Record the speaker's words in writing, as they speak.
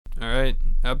All right.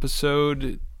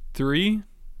 Episode 3?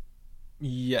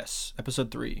 Yes, episode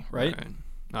 3, right? All right.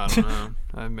 I don't know.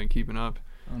 I haven't been keeping up.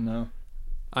 Oh, no.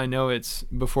 I know it's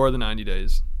before the 90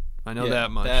 days. I know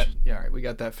that much. Yeah, all right. We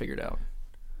got that figured out.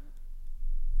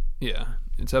 Yeah.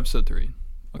 It's episode 3. Okay.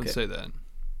 Let's say that.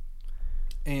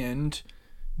 And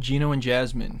Gino and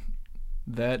Jasmine.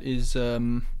 That is... A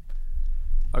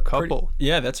couple.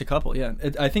 That's a couple, yeah.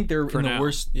 I think they're For in the now.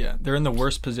 worst... Yeah, they're in the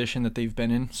worst position that they've been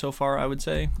in so far, I would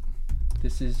say.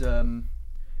 This is... I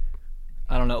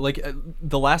don't know. Like,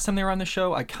 the last time they were on the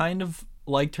show, I kind of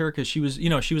liked her because she was,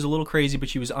 she was a little crazy, but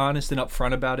she was honest and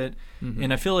upfront about it. Mm-hmm.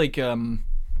 And I feel like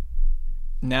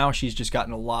now she's just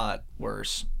gotten a lot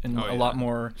worse and a lot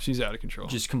more... She's out of control.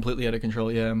 Just completely out of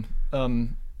control, yeah.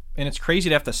 And it's crazy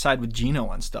to have to side with Gino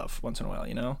on stuff once in a while,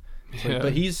 Yeah.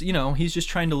 But he's, he's just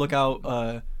trying to look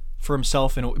out for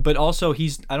himself, but also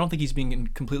I don't think he's being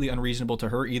completely unreasonable to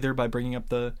her either by bringing up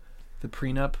the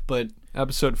prenup. But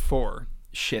episode 4.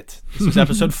 Shit, this is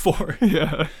episode 4.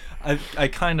 Yeah, I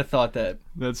kind of thought that.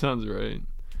 That sounds right.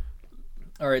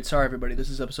 All right, sorry everybody, this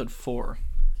is episode 4.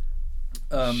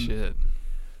 Shit.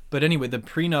 But anyway, the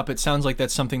prenup. It sounds like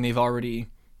that's something they've already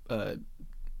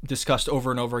discussed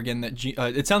over and over again. That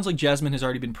it sounds like Jasmine has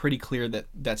already been pretty clear that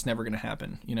that's never going to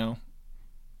happen. Do you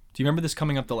remember this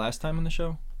coming up the last time on the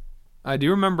show? I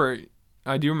do remember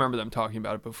them talking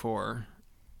about it before.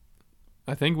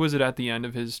 I think, was it at the end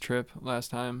of his trip last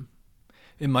time?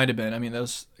 It might have been. I mean,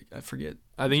 I forget.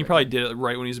 I think he probably did it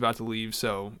right when he was about to leave,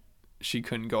 so she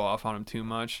couldn't go off on him too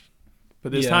much.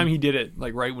 But this time he did it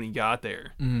like right when he got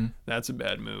there. Mm-hmm. That's a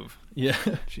bad move. Yeah.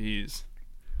 Jeez.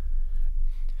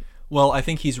 Well, I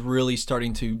think he's really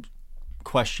starting to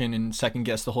question and second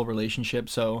guess the whole relationship,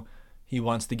 so he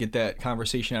wants to get that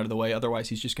conversation out of the way. Otherwise,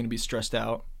 he's just going to be stressed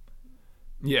out.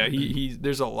 Yeah, he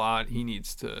there's a lot he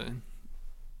needs to,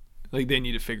 they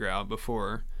need to figure out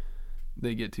before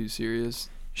they get too serious.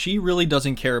 She really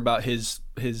doesn't care about his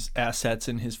assets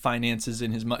and his finances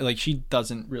and his money. Like, she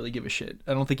doesn't really give a shit.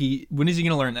 I don't think when is he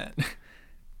going to learn that?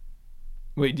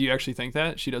 Wait, do you actually think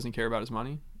that she doesn't care about his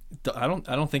money? I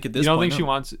don't think at this point. You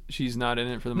don't think she's not in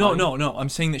it for the money? No. I'm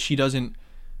saying that she doesn't.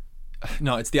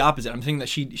 No, it's the opposite. I'm saying that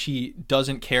she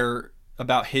doesn't care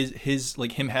about his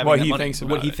like him having what that he money, thinks about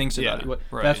what he it. thinks about it.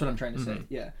 Right. That's what I'm trying to say.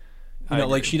 Yeah.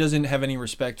 Like, she doesn't have any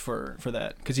respect for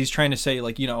that, because he's trying to say,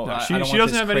 like, she I don't want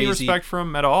doesn't have any respect for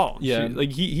him at all. Yeah.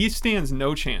 He stands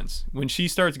no chance. When she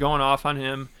starts going off on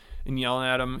him and yelling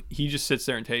at him, he just sits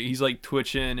there and he's like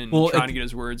twitching and trying to get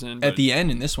his words in. At the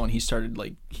end in this one, he started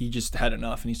he just had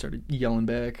enough and he started yelling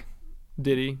back.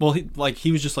 Did he? Well,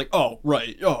 he was just like, oh,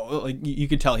 right. Oh, like, you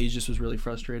could tell he just was really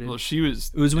frustrated. Well,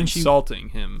 it was when insulting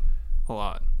him a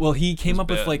lot. Well, he came up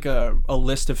with like a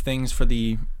list of things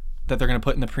that they're going to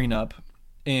put in the prenup,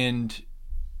 and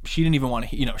she didn't even want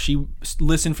to, she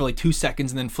listened for like 2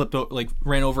 seconds and then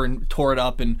ran over and tore it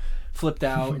up and flipped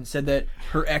out and said that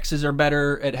her exes are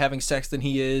better at having sex than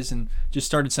he is, and just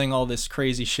started saying all this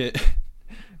crazy shit.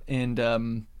 And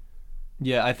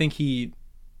I think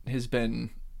he's been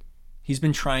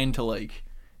trying to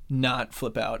not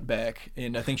flip out back,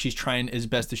 and I think she's trying as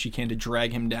best as she can to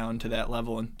drag him down to that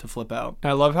level and to flip out.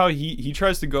 I love how he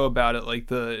tries to go about it like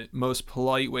the most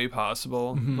polite way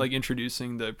possible, like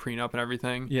introducing the prenup and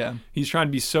everything. Yeah. He's trying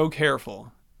to be so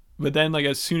careful. But then,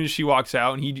 as soon as she walks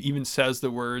out and he even says the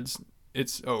words,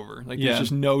 it's over. There's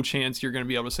just no chance you're going to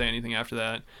be able to say anything after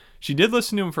that. She did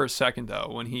listen to him for a second, though,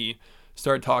 when he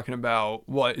started talking about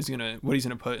what he's gonna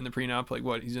put in the prenup, like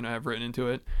what he's gonna have written into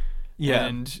it. Yeah.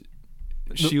 And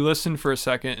she listened for a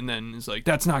second and then is like,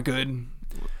 "That's not good.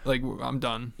 I'm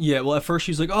done." Yeah. Well, at first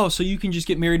she's like, "Oh, so you can just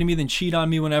get married to me, then cheat on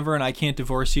me whenever, and I can't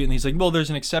divorce you." And he's like, "Well, there's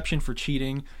an exception for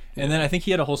cheating." And then I think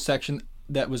he had a whole section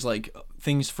that was like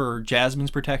things for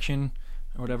Jasmine's protection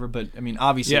or whatever. But I mean,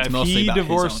 obviously, it's mostly about his own. If he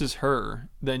divorces her,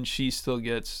 then she still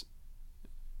gets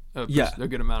a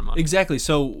good amount of money. Exactly.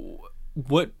 So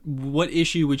what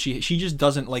issue would she just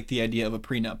doesn't like the idea of a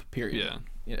prenup, period.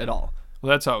 Yeah. At all. Well,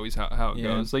 that's always how it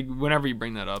goes. Whenever you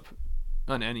bring that up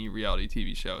on any reality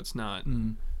TV show, it's not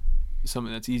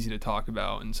something that's easy to talk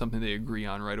about and something they agree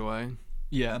on right away.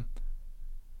 Yeah.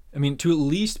 I mean, to at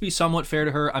least be somewhat fair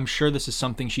to her, I'm sure this is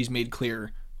something she's made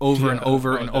clear over and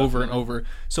over and over and over.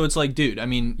 So it's like, dude, I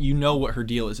mean, what her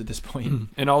deal is at this point.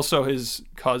 And also his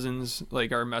cousins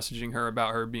are messaging her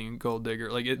about her being a gold digger.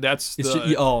 That's a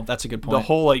good point. The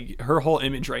whole her whole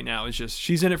image right now is just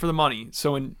she's in it for the money.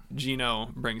 So when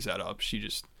Gino brings that up, she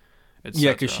just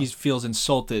because she feels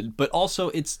insulted. But also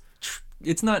it's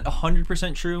not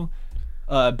 100% true,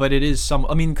 but it is some.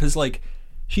 I mean, because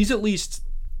she's at least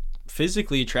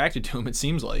physically attracted to him, it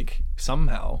seems like,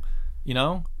 somehow,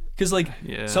 because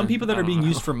some people that are being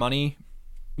used for money,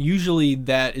 usually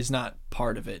that is not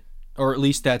part of it, or at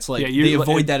least that's like Yeah, they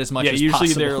avoid that as much as usually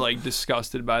possible. they're like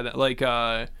disgusted by that. Like,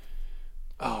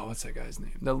 what's that guy's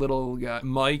name? That little guy,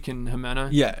 Mike and Jimena.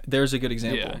 Yeah, there's a good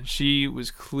example. Yeah, she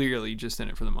was clearly just in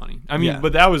it for the money. I mean, Yeah.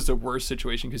 but that was the worst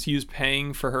situation because he was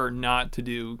paying for her not to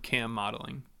do cam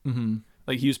modeling. Mm-hmm.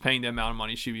 Like, he was paying the amount of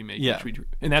money she'd be making. Yeah.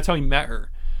 And that's how he met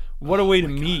her. What a way to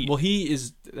meet. Well,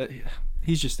 he's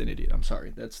just an idiot. I'm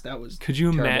sorry. That was. Could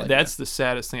you terrible imagine? idea. That's the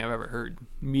saddest thing I've ever heard.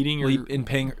 Meeting her. And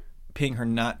paying her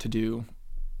not to do.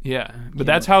 Yeah, but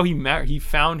that's how he met. He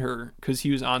found her because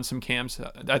he was on some cam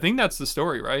site. I think that's the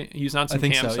story, right? He was on some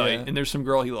cam site, yeah. and there's some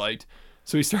girl he liked,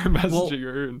 so he started messaging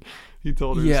her, and he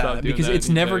told her to stop doing because that, it's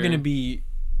never going to be.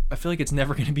 I feel like it's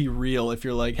never going to be real if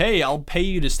you're like, hey, I'll pay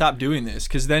you to stop doing this,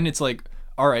 because then it's like,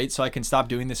 all right, so I can stop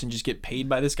doing this and just get paid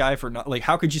by this guy for not. Like,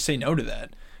 how could you say no to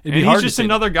that? It'd be and hard he's just to say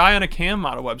another guy on a cam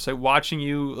model website watching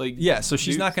you. Like, yeah, so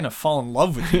she's not gonna fall in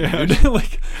love with you, dude.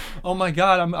 Like, oh my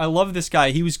god, I love this guy.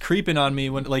 He was creeping on me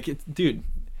when, like, dude.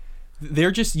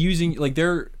 They're just using, like,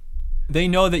 they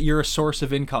know that you're a source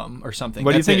of income or something.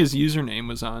 What do you think his username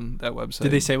was on that website?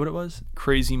 Did they say what it was?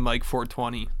 Crazy Mike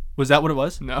 420. Was that what it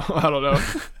was? No, I don't know.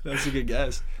 That's a good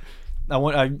guess.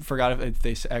 I forgot if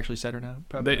they actually said or not.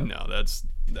 Probably not. No,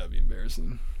 that'd be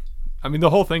embarrassing. I mean, the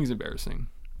whole thing's embarrassing.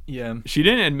 Yeah. She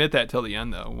didn't admit that till the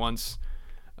end, though. Once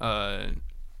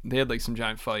they had, like, some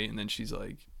giant fight, and then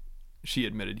she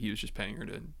admitted he was just paying her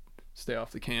to stay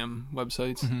off the cam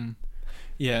websites. Mm-hmm.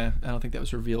 Yeah, I don't think that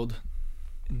was revealed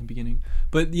in the beginning.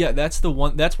 But yeah, that's the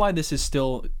one. That's why this is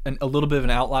still a little bit of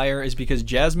an outlier, is because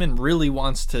Jasmine really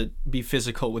wants to be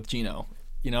physical with Gino.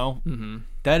 You know,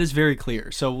 That is very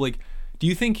clear. So, like, do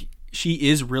you think she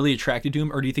is really attracted to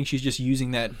him, or do you think she's just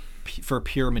using that for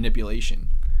pure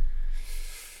manipulation?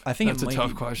 I think that's a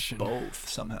tough question. Both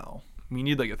somehow. We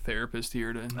need, like, a therapist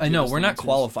here to. I know we're not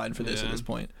qualified for this at this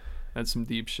point. That's some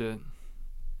deep shit.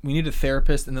 We need a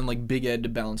therapist and then, like, Big Ed to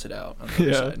balance it out on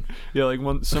the other side. Yeah, like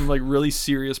some like really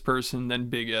serious person, then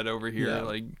Big Ed over here,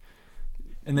 like,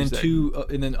 and then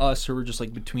and then us, who are just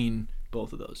like between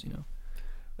both of those, you know.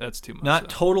 That's too much. Not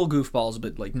total goofballs,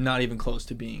 but like not even close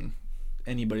to being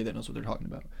anybody that knows what they're talking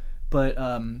about. But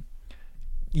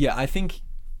yeah, I think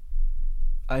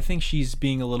she's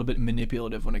being a little bit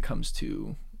manipulative when it comes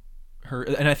to her,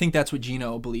 and I think that's what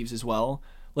Gino believes as well.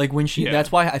 Like, when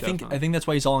that's why I think that's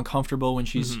why he's all uncomfortable when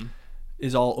she's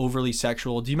is all overly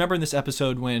sexual. Do you remember in this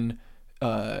episode when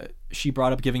she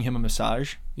brought up giving him a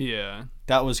massage? Yeah.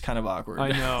 That was kind of awkward. I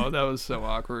know, that was so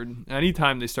awkward.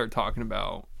 Anytime they start talking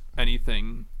about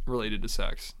anything related to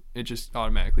sex, it just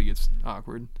automatically gets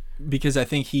awkward. Because I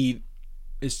think he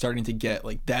is starting to get,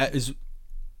 like, that is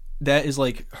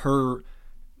like her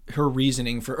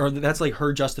reasoning for, or that's like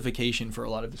her justification for a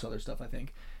lot of this other stuff, I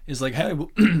think. Is like,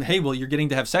 hey, well, you're getting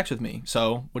to have sex with me,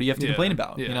 so what do you have to complain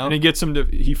about? Yeah. You know, and it gets him to.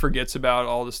 He forgets about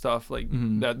all the stuff like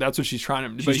that. That's what she's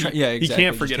trying to. But exactly. He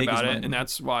can't forget about it, and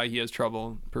that's why he has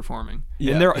trouble performing.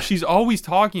 Yeah. And she's always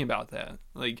talking about that.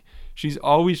 Like, she's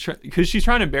always because she's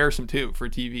trying to embarrass him too for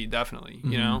TV. Definitely,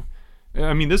 you know.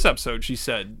 I mean, this episode, she's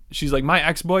like, my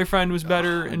ex-boyfriend was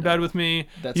better in bed with me.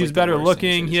 He was better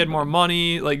looking. He had more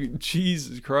money. Like,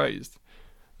 Jesus Christ.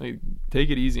 Like,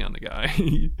 take it easy on the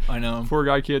guy. I know. Poor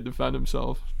guy can't defend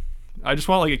himself. I just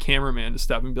want, like, a cameraman to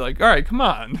step and be like, all right, come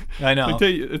on. I know. Like,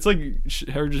 it's like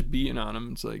her just beating on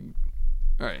him. It's like,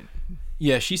 all right.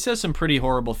 Yeah, she says some pretty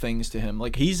horrible things to him.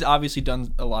 Like, he's obviously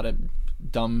done a lot of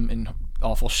dumb and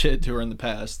awful shit to her in the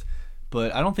past,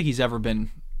 but I don't think he's ever been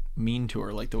mean to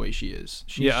her like the way she is.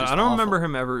 I don't remember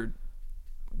him ever.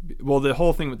 Well, the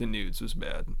whole thing with the nudes was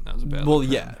bad. That was a bad. Well,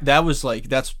 yeah, that was like,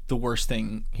 that's the worst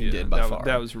thing he did by far.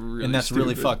 That was really, and that's stupid.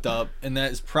 Really fucked up, and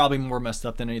that is probably more messed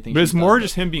up than anything. But it's more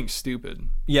just him being stupid.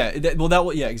 Yeah,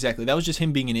 exactly. That was just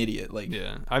him being an idiot. Like,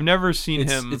 yeah, I've never seen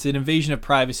him. It's an invasion of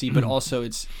privacy, but also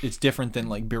it's different than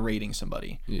like berating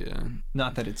somebody. Yeah.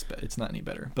 Not that it's not any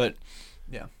better, but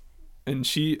yeah. And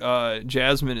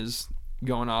Jasmine is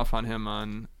going off on him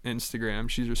on Instagram.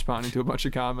 She's responding to a bunch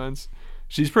of comments.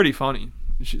 She's pretty funny.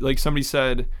 Like, somebody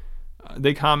said,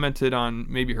 they commented on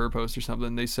maybe her post or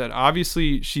something. They said,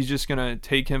 obviously she's just gonna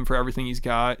take him for everything he's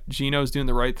got. Gino's doing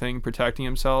the right thing, protecting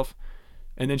himself.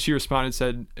 And then she responded,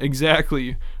 said,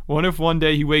 exactly. What if one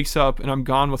day he wakes up and I'm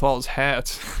gone with all his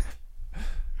hats?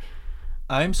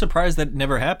 I'm surprised that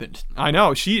never happened. I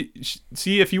know. She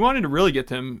see, if you wanted to really get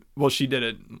to him, well, she did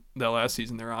it that last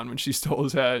season they're on when she stole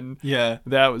his hat. And yeah,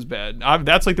 that was bad.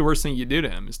 That's like the worst thing you do to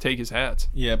him is take his hats.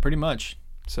 Yeah, pretty much.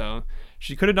 So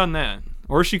she could have done that,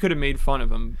 or she could have made fun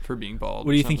of him for being bald.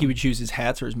 What do you think he would choose, his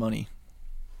hats or his money?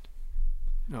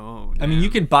 Oh, I mean, you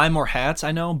can buy more hats,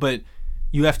 I know, but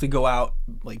you have to go out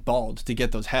like bald to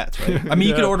get those hats, right? I mean,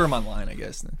 you could order them online, I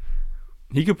guess.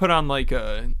 He could put on like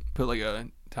a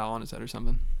towel on his head or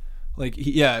something. Like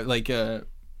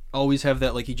always have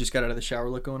that like he just got out of the shower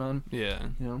look going on. Yeah.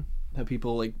 You know, how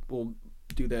people like will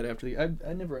do that after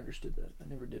I never understood that. I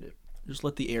never did it. Just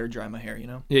let the air dry my hair, you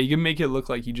know? Yeah, you can make it look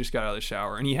like he just got out of the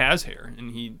shower. And he has hair,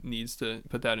 and he needs to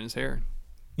put that in his hair.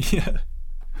 Yeah.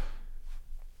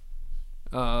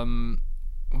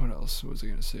 What else was I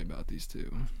going to say about these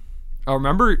two? Oh,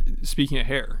 remember, speaking of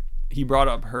hair, he brought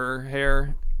up her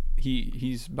hair.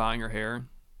 He's buying her hair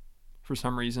for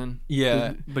some reason.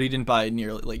 Yeah, but he didn't buy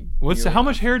nearly, like... How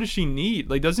much hair does she need?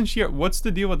 Like, doesn't she... What's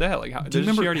the deal with that? Like, do you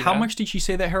remember how much did she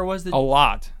say that hair was? A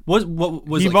lot. What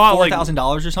was he like bought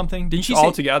 $4,000 or something? Didn't she say...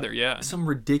 All together, yeah. Some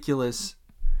ridiculous...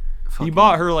 He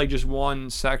bought her, like, just one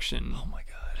section. Oh, my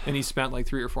God. And he spent, like,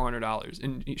 $300 or $400.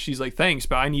 And she's like, thanks,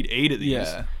 but I need 8 of these.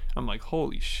 Yeah. I'm like,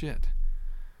 holy shit.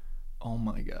 Oh,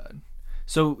 my God.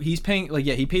 So he's paying... Like,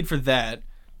 yeah, he paid for that.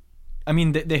 I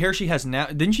mean, the hair she has now...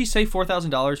 Didn't she say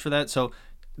 $4,000 for that? So...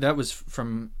 That was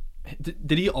from.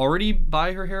 Did he already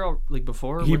buy her hair like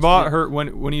before? He bought her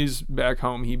when he was back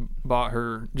home. He bought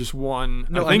her just one.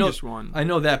 No, I think just one. I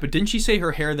know that, but didn't she say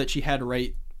her hair that she had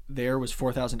right there was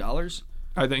 $4,000?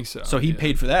 I think so. So he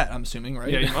paid for that. I'm assuming,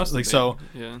 right? Yeah, he must have like so.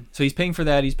 Yeah. So he's paying for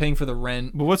that. He's paying for the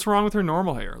rent. But what's wrong with her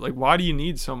normal hair? Like, why do you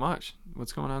need so much?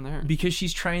 What's going on there? Because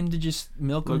she's trying to just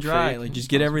milk them dry, like just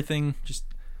get everything. Just.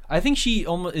 I think she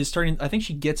almost is starting. I think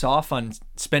she gets off on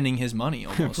spending his money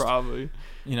almost. Probably.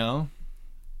 You know.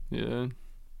 Yeah.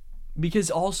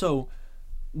 Because also,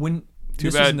 when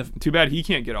too bad he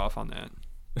can't get off on that.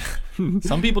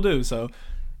 Some people do. So,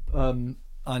 on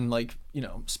like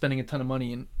spending a ton of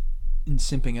money and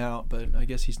simping out, but I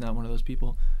guess he's not one of those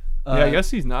people. Yeah, I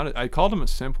guess he's not. I called him a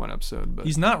simp one episode, but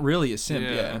he's not really a simp.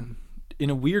 Yeah. In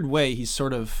a weird way, he's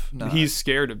sort of not. He's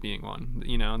scared of being one.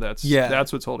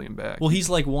 That's what's holding him back. Well, he's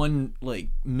like one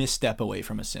misstep away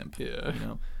from a simp. Yeah.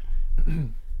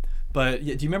 But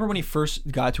yeah, do you remember when he first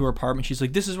got to her apartment? She's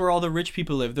like, "This is where all the rich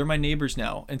people live. They're my neighbors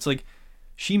now." And it's like,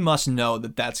 she must know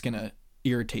that that's gonna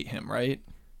irritate him, right?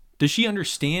 Does she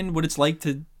understand what it's like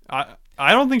to? I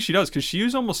don't think she does, because she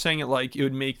was almost saying it like it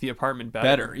would make the apartment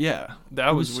better. Yeah.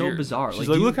 That was so weird. Bizarre. She's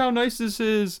like, look how nice this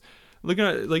is. Looking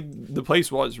at the place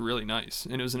was really nice,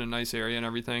 and it was in a nice area and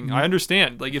everything. Mm-hmm. I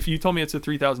understand. Like, if you told me it's a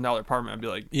 $3,000 apartment, I'd be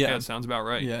like, yeah, it sounds about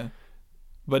right. Yeah.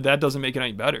 But that doesn't make it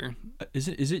any better. Is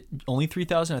it only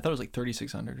 3,000? I thought it was like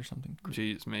 3,600 or something.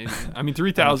 Jeez, maybe. I mean,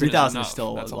 3,000 is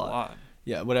still a lot.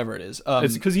 Yeah, whatever it is.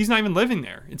 It's because he's not even living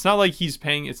there. It's not like he's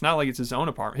paying. It's not like it's his own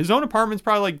apartment. His own apartment's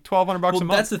probably like $1,200 a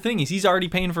month. That's the thing, is he's already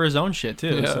paying for his own shit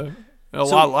too. Yeah, so, a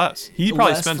lot less. He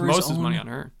probably spends most of his money on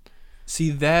her.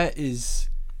 See, that is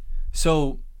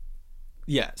so.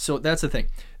 Yeah, so that's the thing.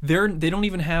 They don't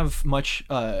even have much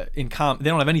in common. They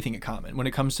don't have anything in common when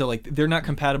it comes to they're not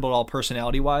compatible at all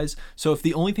personality wise. So if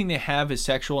the only thing they have is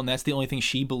sexual, and that's the only thing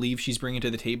she believes she's bringing to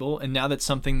the table, and now that's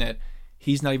something that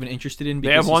he's not even interested in.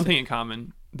 They have one thing in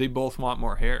common. They both want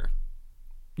more hair.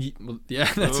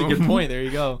 Yeah, that's a good point. There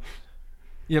you go.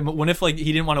 Yeah, but what if he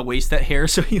didn't want to waste that hair,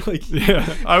 so he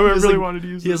yeah, I really wanted to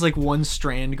use. He has one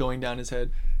strand going down his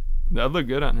head. That'd look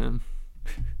good on him.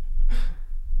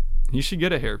 He should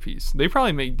get a hairpiece. They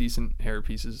probably make decent hair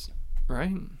pieces,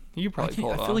 right? He could probably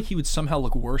pull it off. I feel like he would somehow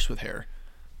look worse with hair.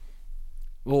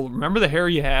 Well, remember the hair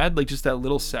he had? Just that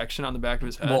little section on the back of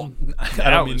his head? Well,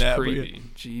 I don't mean that. Creepy. Yeah.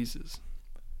 Jesus.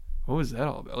 What was that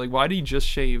all about? Why did he just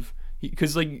shave?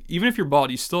 Because, even if you're bald,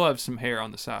 you still have some hair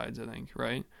on the sides, I think,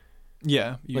 right?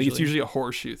 Yeah. Usually. It's usually a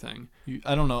horseshoe thing.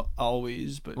 I don't know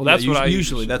always, but... Well, that's what I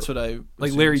usually... That's what I...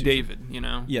 Like Larry David,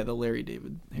 Yeah, the Larry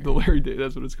David hair. The Larry David,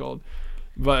 that's what it's called.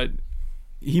 But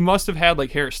he must have had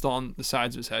hair still on the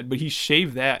sides of his head, but he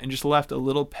shaved that and just left a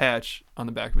little patch on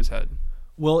the back of his head.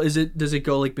 Well, does it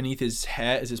go beneath his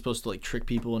hat? Is it supposed to trick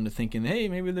people into thinking, hey,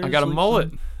 maybe there's... I got a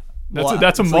mullet.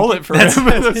 That's a mullet for him.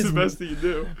 That's the best thing you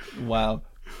do. Wow.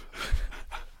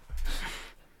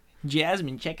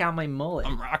 Jasmine, check out my mullet.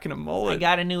 I'm rocking a mullet. I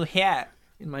got a new hat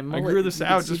in my mullet. I grew this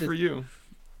out just for you.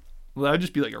 Well, that would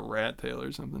just be a rat tail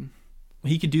or something.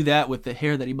 He could do that with the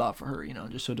hair that he bought for her,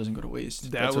 just so it doesn't go to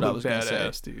waste. That's what I was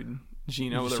badass, dude.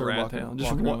 Gino with a rat tail.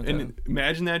 Just one, and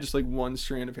imagine that, just one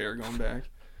strand of hair going back.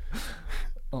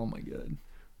 Oh my god.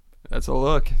 That's a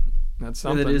look. That's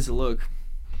something. Yeah, that is a look.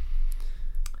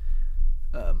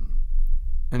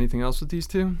 Anything else with these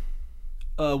two?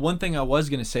 One thing I was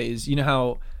gonna say is,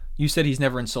 how you said he's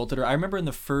never insulted her. I remember in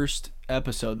the first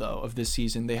episode though of this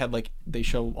season, they had they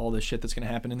show all the shit that's gonna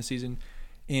happen in the season.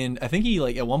 And I think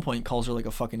he at one point calls her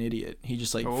a fucking idiot. He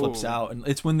just flips out, and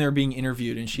it's when they're being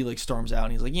interviewed, and she storms out,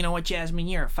 and he's like, "You know what, Jasmine,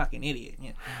 you're a fucking idiot."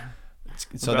 Yeah.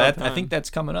 So I think that's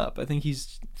coming up. I think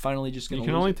he's finally just going to. You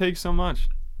can only take so much.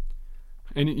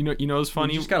 And you know, it's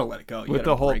funny. You just gotta let it go. With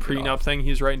the whole prenup thing,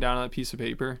 he's writing down on that piece of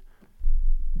paper.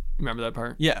 Remember that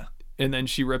part? Yeah. And then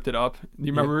she ripped it up.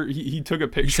 You remember he took a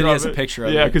picture. He said he has a picture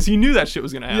of it. Yeah, because he knew that shit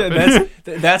was gonna happen.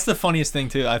 Yeah, that's the funniest thing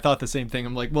too. I thought the same thing.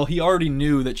 I'm like, well, he already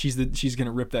knew that she's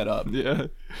gonna rip that up. Yeah,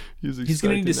 he's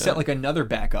gonna need to set like another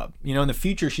backup. You know, in the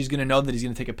future, she's gonna know that he's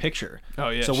gonna take a picture. Oh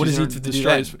yeah. So what does he have to do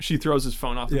that? She throws his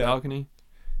phone off the balcony.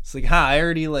 It's like, I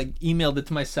already like emailed it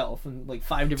to myself and like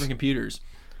 5 different computers.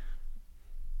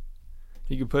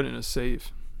 He could put it in a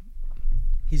safe.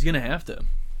 He's gonna have to.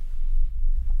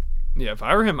 Yeah, if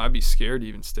I were him, I'd be scared to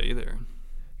even stay there.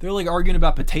 They're like arguing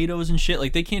about potatoes and shit.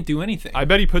 Like they can't do anything. I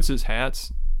bet he puts his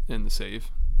hats in the safe.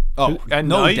 Oh, at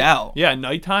no night, doubt. Yeah, at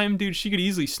nighttime, dude, she could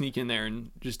easily sneak in there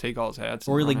and just take all his hats.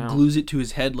 Or he like glues it to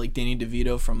his head like Danny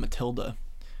DeVito from Matilda.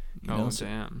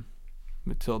 Damn.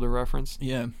 Matilda reference?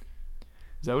 Yeah.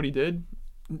 Is that what he did?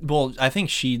 Well, I think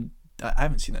I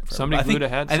haven't seen that forever. Somebody glued a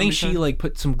hat? I think she like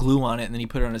put some glue on it and then he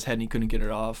put it on his head and he couldn't get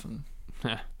it off. And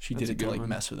she did it to like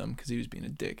mess with him because he was being a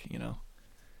dick, you know.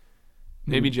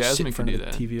 Maybe Jasmine could do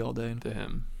that. TV all day to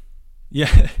him.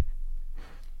 Yeah.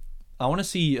 I want to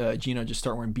see Gino just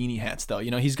start wearing beanie hats though.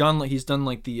 You know, he's done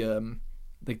like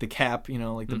the cap, you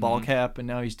know, like the ball cap, and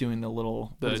now he's doing the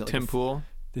Tim Pool.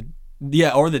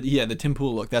 The Tim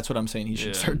Pool look. That's what I'm saying. He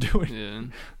should start doing. Yeah.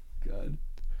 God.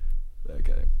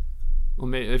 Okay. Well,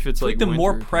 maybe if it's like the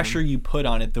more pressure you put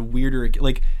on it, the weirder it,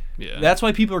 like. Yeah. That's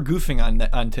why people are goofing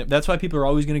on Tim. That's why people are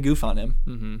always going to goof on him.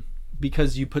 Mm-hmm.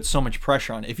 Because you put so much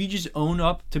pressure on it. If you just own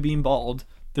up to being bald,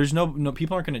 there's no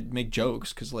people aren't going to make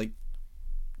jokes because like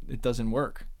it doesn't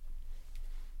work.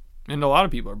 And a lot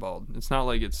of people are bald. It's not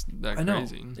like it's that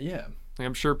crazy. Yeah. Like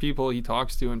I'm sure people he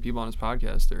talks to and people on his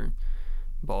podcast are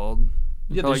bald.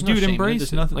 Yeah, like, dude, embrace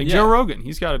it. Nothing, like Joe Rogan,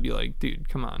 he's got to be like, dude,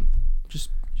 come on. Just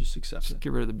accept it.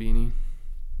 Get rid of the beanie.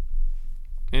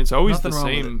 And it's always the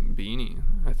same beanie,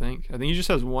 I think. I think he just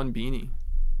has one beanie.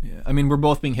 Yeah, I mean, we're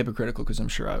both being hypocritical because I'm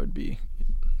sure I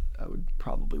would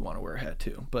probably want to wear a hat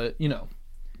too. But, you know.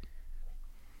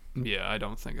 Yeah, I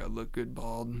don't think I'd look good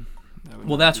bald.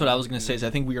 Well, that's what I was going to say is I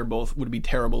think we would be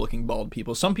terrible looking bald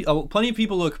people. Plenty of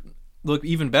people look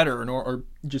even better or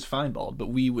just fine bald, but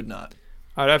we would not.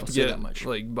 I'd have to get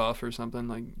like buff or something,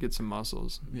 like get some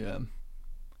muscles. Yeah.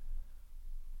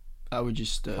 I would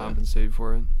just compensate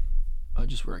for it. I'd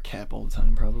just wear a cap all the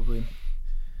time, probably.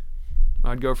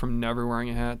 I'd go from never wearing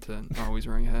a hat to always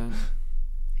wearing a hat.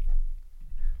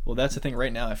 Well, that's the thing.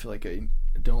 Right now, I feel like a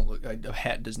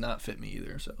hat does not fit me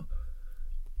either. So.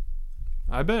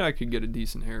 I bet I could get a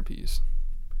decent hairpiece.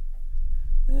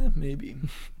 Maybe. You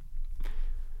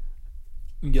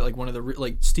can get like one of the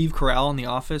like Steve Carell in The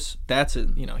Office. He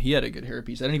had a good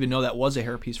hairpiece. I didn't even know that was a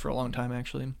hairpiece for a long time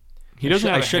actually. He doesn't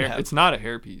have. It's not a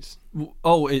hairpiece.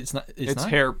 Oh, it's not. It's not?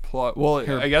 hair plus. Well,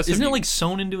 I guess isn't it like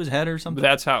sewn into his head or something?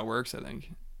 That's how it works. I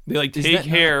think they like take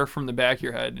hair from the back of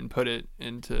your head and put it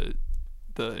into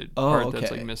the part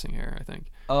that's like missing hair. I think.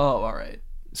 Oh, all right.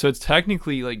 So it's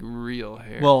technically like real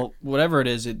hair. Well, whatever it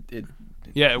is, it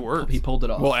works. He pulled it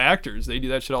off. Well, actors they do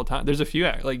that shit all the time. There's a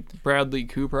few like Bradley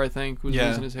Cooper, I think, was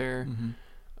losing his hair. Mm-hmm.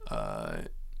 I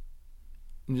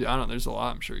don't know. There's a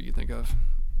lot I'm sure you could think of.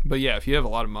 But yeah, if you have a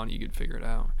lot of money, you could figure it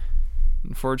out.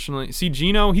 Unfortunately, see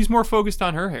Gino, he's more focused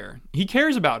on her hair. He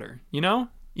cares about her, you know?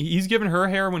 He's giving her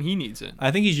hair when he needs it.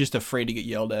 I think he's just afraid to get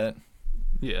yelled at.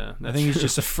 Yeah, I think he's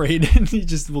just afraid and he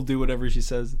just will do whatever she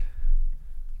says.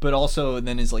 But also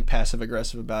then is like passive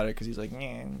aggressive about it because he's like,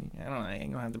 I don't know, I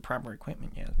don't have the proper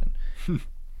equipment, Jasmine.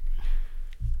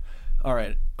 All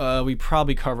right, we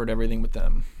probably covered everything with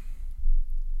them.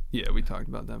 Yeah, we talked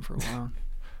about them for a while.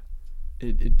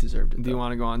 It deserved it. Do you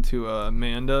want to go on to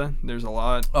Amanda? There's a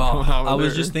lot. I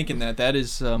was just thinking that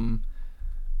is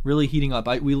really heating up.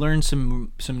 We learned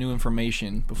some new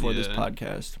information before this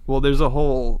podcast. Well, there's a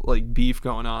whole like beef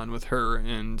going on with her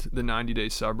and the 90-day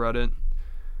subreddit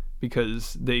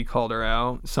because they called her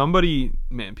out.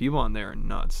 People on there are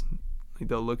nuts. Like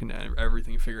they're looking at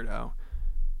everything figured out.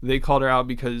 They called her out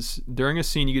because during a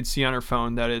scene you could see on her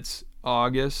phone that it's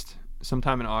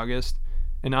sometime in August,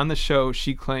 and on the show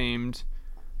she claimed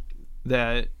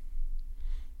that,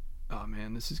 oh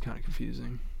man, this is kind of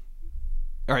confusing.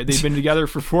 All right, they've been together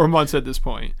for 4 months at this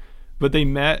point, but they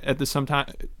met at the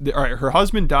sometime. All right, her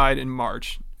husband died in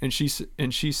March, and she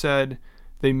said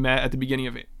they met at the beginning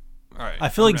of it. All right, I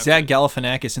feel like Zach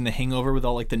Galifianakis in The Hangover with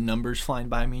all like the numbers flying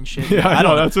by me and shit. Yeah, I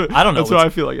don't know. I don't know. That's what I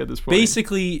feel like at this point.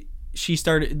 Basically,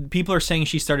 people are saying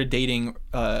she started dating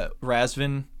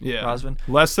Razvan. Yeah,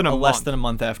 less than a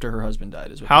month after her husband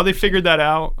died. Is what how they figured that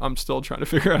out. I'm still trying to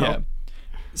figure out. Yeah.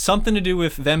 something to do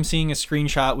with them seeing a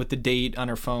screenshot with the date on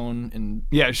her phone, and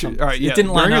all right, yeah. It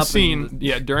didn't line up.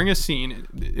 During a scene,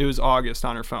 it was August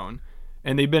on her phone,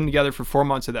 and they've been together for 4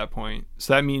 months at that point.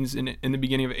 So that means in the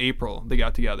beginning of April they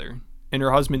got together, and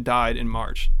her husband died in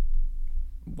March.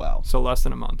 Wow. So less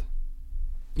than a month.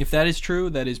 If that is true,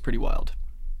 that is pretty wild.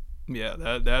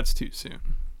 Yeah, that's too soon.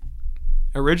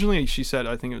 Originally, she said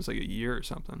I think it was like a year or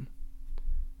something.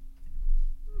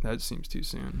 That seems too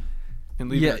soon.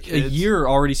 And a year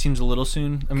already seems a little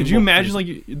soon. I mean, could you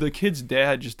imagine the kid's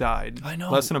dad just died? I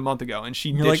know. Less than a month ago, and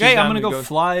you're like, hey, I'm gonna go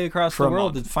fly across the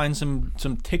world to find some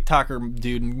TikToker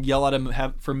dude and yell at him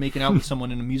for making out with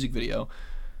someone in a music video.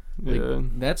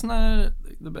 That's not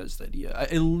the best idea.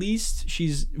 At least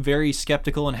she's very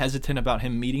skeptical and hesitant about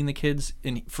him meeting the kids,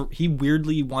 and he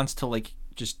weirdly wants to like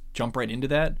just jump right into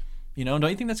that. You know, don't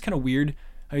you think that's kind of weird?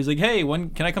 He's like, hey, when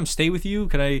can I come stay with you?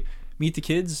 Can I meet the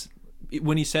kids?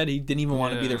 When he said he didn't even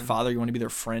want to be their father, he wanted to be their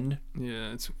friend.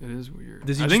 Yeah, it is weird.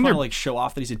 Does he just want to like show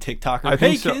off that he's a TikToker? I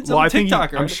think so. Kids, I'm a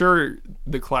TikToker. I'm sure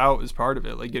the clout is part of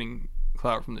it, like getting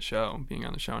clout from the show, being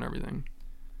on the show and everything.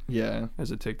 Yeah,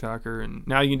 as a TikToker, and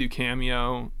now you can do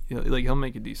Cameo. Like he'll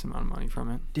make a decent amount of money from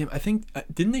it. Damn, I think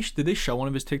did they show one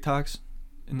of his TikToks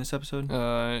in this episode?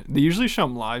 They usually show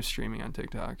him live streaming on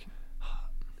TikTok.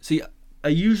 See, I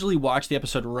usually watch the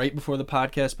episode right before the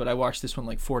podcast, but I watched this one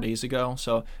like 4 days ago.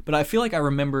 So, but I feel like I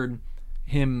remembered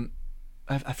him.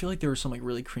 I feel like there was some like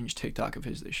really cringe TikTok of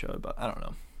his they showed, but I don't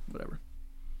know. Whatever.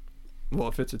 Well,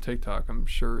 if it's a TikTok, I'm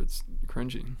sure it's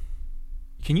cringy.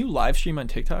 Can you live stream on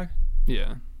TikTok?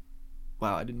 Yeah.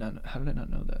 Wow, I did not. How did I not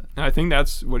know that? I think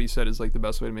that's what he said is like the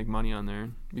best way to make money on there,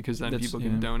 because then people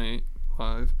can donate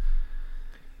live.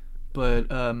 But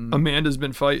Amanda's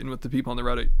been fighting with the people on the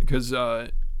Reddit because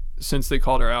since they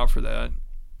called her out for that,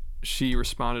 she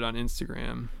responded on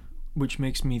Instagram, which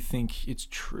makes me think it's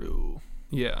true.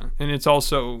 Yeah, and it's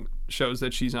also shows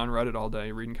that she's on Reddit all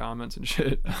day reading comments and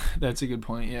shit. That's a good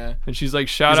point, yeah. And she's like,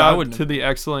 shout out to the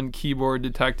excellent keyboard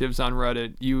detectives on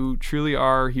Reddit. You truly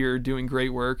are here doing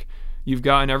great work. You've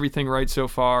gotten everything right so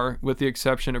far, with the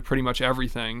exception of pretty much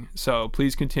everything. So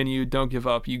please continue. Don't give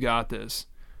up. You got this.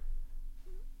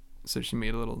 So she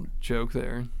made a little joke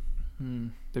there.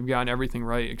 They've gotten everything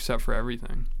right except for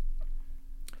everything.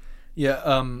 Yeah,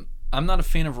 I'm not a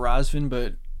fan of Razvan,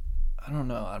 but I don't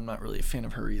know. I'm not really a fan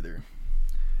of her either.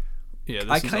 Yeah,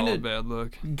 this is all a bad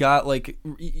look. Got like,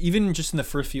 even just in the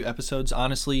first few episodes,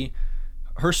 honestly,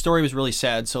 her story was really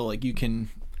sad. So like you can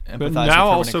empathize. But now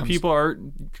also people are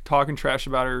talking trash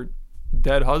about her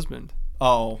dead husband.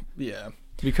 Oh yeah.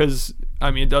 Because I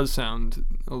mean, it does sound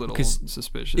a little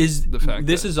suspicious. Is the fact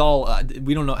this that, is all?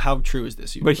 We don't know how true is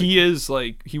this. But he is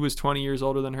like he was 20 years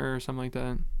older than her or something like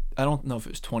that. I don't know if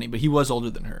it was 20, but he was older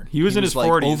than her. He was in his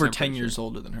 40s, over 10 years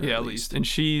older than her. Yeah, at least. And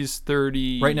she's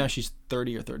 30. Right now, she's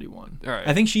 30 or 31. All right.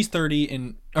 I think she's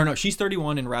 30 she's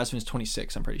 31 and Razvan's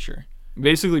 26. I'm pretty sure.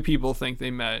 Basically, people think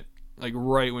they met like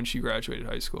right when she graduated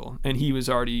high school, and he was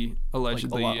already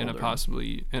allegedly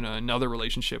possibly in another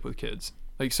relationship with kids.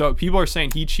 Like, so people are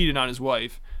saying he cheated on his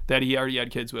wife that he already had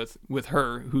kids with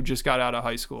her, who just got out of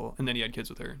high school, and then he had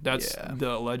kids with her. That's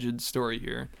the alleged story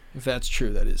here. If that's true,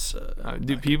 that is.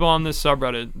 Dude, people on this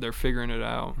subreddit, they're figuring it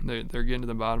out. They're getting to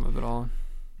the bottom of it all.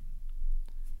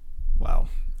 Wow.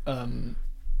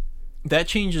 That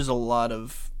changes a lot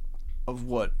of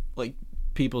what like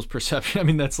people's perception. I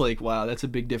mean, that's like, wow, that's a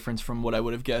big difference from what I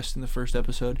would have guessed in the first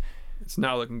episode. It's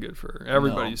not looking good for her.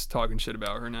 Everybody's talking shit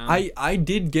about her now. I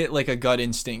did get like a gut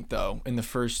instinct though in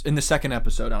the second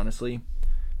episode, honestly.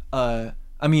 I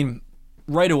mean,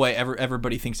 right away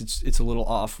everybody thinks it's a little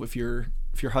off if your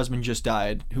husband just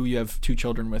died, who you have 2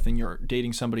 children with, and you're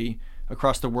dating somebody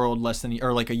across the world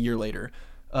like a year later.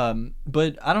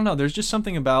 But I don't know, there's just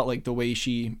something about like the way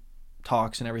she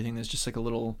talks and everything that's just like a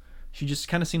little, she just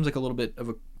kind of seems like a little bit of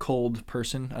a cold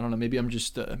person. I don't know, maybe I'm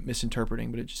just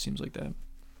misinterpreting, but it just seems like that.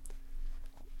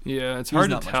 Yeah, it's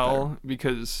hard to tell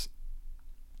because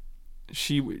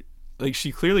she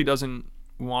clearly doesn't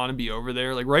want to be over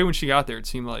there. Like right when she got there, it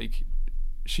seemed like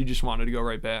she just wanted to go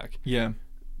right back. Yeah.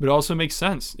 But it also makes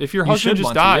sense. If your husband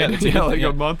just died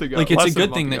a month ago. Like it's a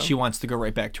good thing that she wants to go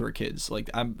right back to her kids.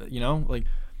 Like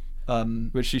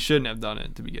but she shouldn't have done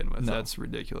it to begin with. No. That's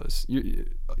ridiculous.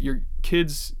 Your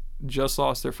kids just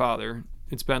lost their father.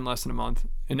 It's been less than a month,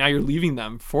 and now you're leaving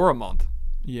them for a month.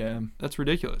 Yeah. That's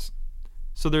ridiculous.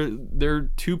 So their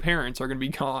 2 parents are going to be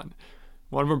gone.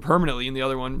 One of them permanently, and the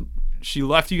other one, she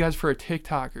left you guys for a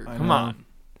TikToker. Come on.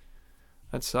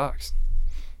 That sucks.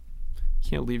 You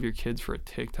can't leave your kids for a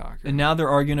TikToker. And now they're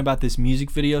arguing about this music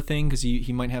video thing because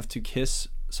he might have to kiss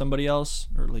somebody else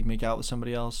or like make out with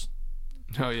somebody else.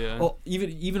 Oh yeah. Well,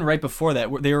 even right before that,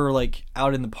 they were like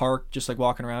out in the park, just like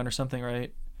walking around or something,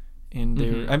 right? And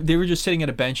they were just sitting at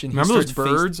a bench. And remember those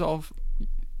birds all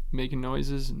making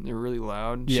noises, and they were really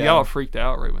loud. Yeah. She got all freaked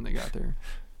out right when they got there.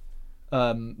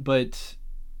 But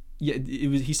yeah,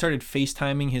 he started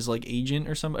FaceTiming his like agent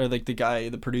or something, or like the guy,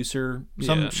 the producer,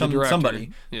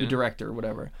 somebody, the director, or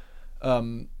whatever.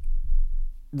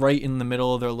 Right in the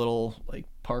middle of their little like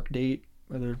park date,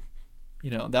 where they're.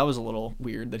 That was a little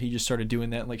weird that he just started doing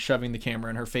that, like shoving the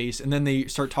camera in her face. And then they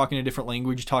start talking a different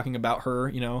language, talking about her,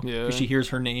 because she hears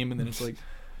her name. And then it's like,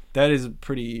 that is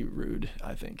pretty rude,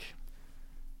 I think.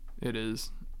 It is.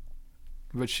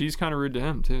 But she's kind of rude to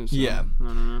him, too. So, yeah. I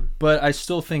don't know. But I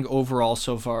still think overall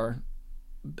so far,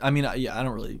 I mean, I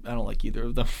don't like either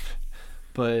of them.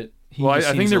 But I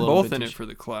think they're both in it for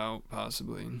the clout,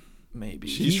 possibly. Maybe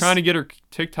she's trying to get her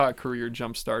TikTok career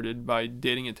jump started by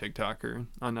dating a TikToker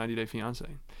on 90 Day Fiancé.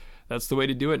 That's the way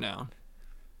to do it now.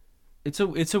 It's a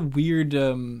weird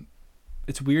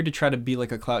it's weird to try to be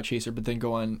like a clout chaser, but then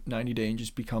go on 90 Day and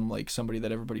just become like somebody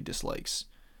that everybody dislikes.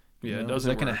 Yeah, it doesn't. Is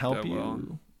that going to help you?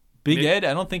 Well. Big Ed,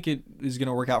 I don't think it is going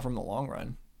to work out for him in the long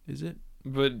run. Is it?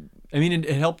 But I mean, it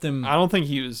helped him. I don't think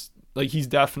he was. Like, he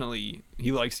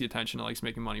likes the attention and likes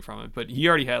making money from it, but he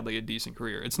already had like a decent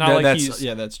career. It's not that's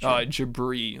true.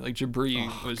 Jabri. Like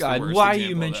Jabri was God, the worst. Why are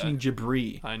you mentioning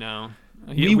Jabri? I know.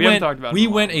 We haven't talked about it. We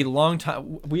went a long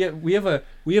time. We have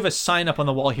a sign up on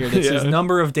the wall here that says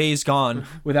number of days gone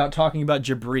without talking about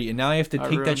Jabri, and now I have to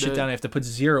take that shit down. I have to put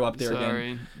 0 up there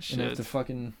again. Shit. And I have to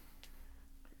fucking.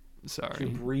 Sorry.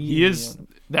 Jabri, he is.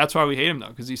 That's why we hate him though,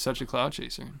 because he's such a cloud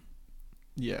chaser.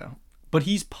 Yeah, but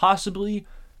he's possibly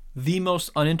the most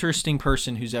uninteresting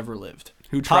person who's ever lived.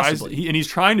 Who tries, and he's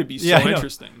trying to be so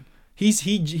interesting.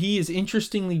 He is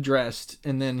interestingly dressed,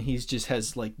 and then he's just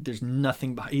has like there's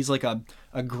nothing behind. He's like a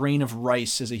grain of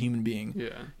rice as a human being.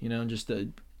 Yeah, just a.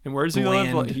 And where does he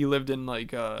live? Like, he lived in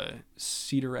like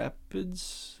Cedar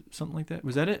Rapids, something like that.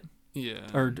 Was that it? Yeah.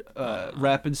 Or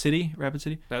Rapid City.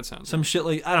 That sounds some shit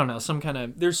like I don't know. Some kind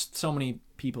of. There's so many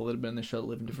people that have been in the show that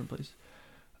live in different places.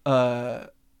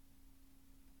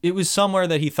 It was somewhere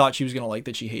that he thought she was gonna like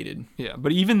that she hated. Yeah,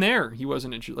 but even there, he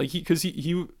wasn't interested. Like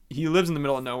he lives in the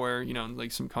middle of nowhere,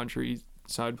 like some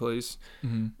countryside place,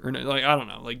 or like I don't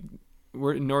know, like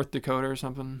we're in North Dakota or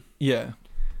something. Yeah,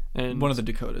 and one of the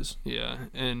Dakotas. Yeah,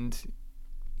 and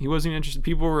he wasn't even interested.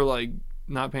 People were like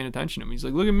not paying attention to him. He's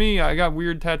like, look at me, I got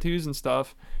weird tattoos and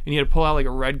stuff, and he had to pull out like a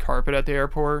red carpet at the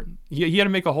airport. He had to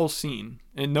make a whole scene,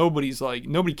 and nobody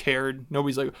cared.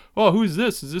 Nobody's like, oh, who's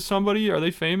this? Is this somebody? Are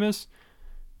they famous?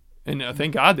 And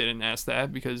thank God they didn't ask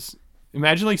that, because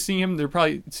imagine like seeing him, they'll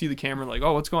probably see the camera like,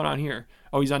 oh, what's going on here?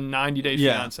 Oh, he's on 90 Day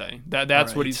Fiancé. That's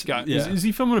right. What he's got. Yeah. Is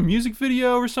he filming a music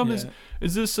video or something? Yeah.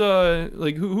 Is this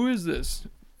like who is this?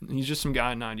 He's just some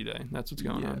guy in 90 Day. That's what's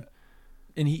going on.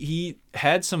 And he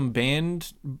had some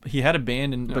band. He had a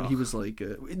band, but he was like,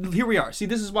 here we are. See,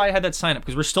 this is why I had that sign up,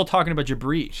 because we're still talking about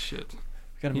Jabri. Shit.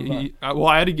 Well,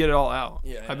 I had to get it all out.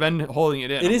 Yeah, I've been holding it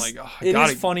in. It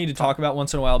is funny to talk about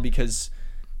once in a while, because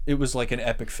it was like an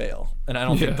epic fail, and I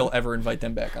don't think they'll ever invite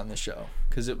them back on this show,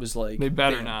 because it was like they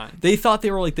better not. They thought they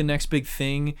were like the next big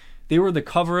thing. They were the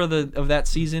cover of that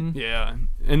season. Yeah,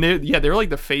 and they're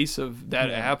like the face of that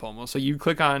app almost. So you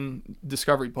click on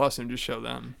Discovery Plus and just show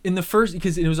them. In the first,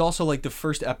 because it was also like the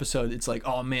first episode. It's like,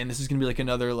 oh man, this is gonna be like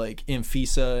another like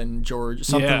Amphisa and George,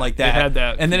 something like that. They had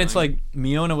that, and then it's like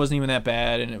Miona wasn't even that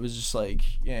bad, and it was just like,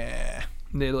 yeah.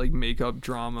 They had like makeup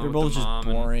drama. They're both just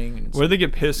boring. Or they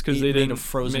get pissed because they didn't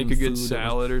make a good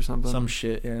salad or something. Some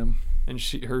shit, yeah. And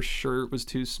her shirt was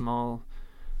too small.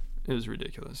 It was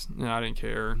ridiculous. No, I didn't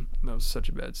care. That was such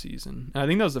a bad season. And I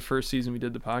think that was the first season we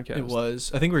did the podcast. It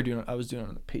was. I think I was doing it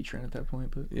on the Patreon at that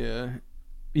point, but yeah,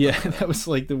 that was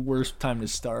like the worst time to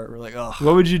start. We're like, oh.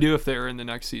 What would you do if they were in the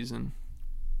next season?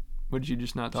 Would you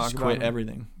just not talk about quit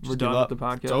everything? We're done with the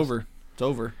podcast. It's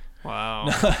over. Wow.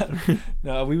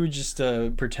 No, we would just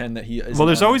pretend that he is. Well,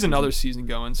 there's always another season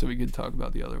going, so we could talk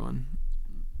about the other one.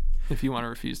 If you want to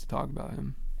refuse to talk about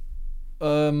him.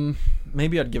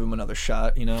 Maybe I'd give him another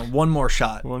shot. One more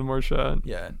shot. One more shot.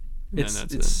 Yeah.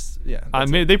 That's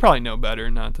it. They probably know better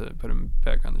not to put him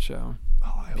back on the show.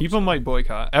 Oh, people might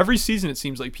boycott. Every season, it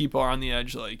seems like people are on the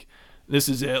edge. Like, this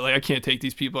is it. Like, I can't take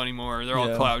these people anymore. They're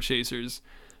all clout chasers.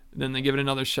 Then they give it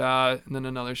another shot, and then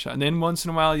another shot. And then once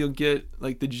in a while, you'll get,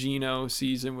 like, the Gino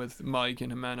season with Mike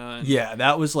and Jimena. Yeah,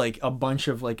 that was, like, a bunch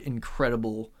of, like,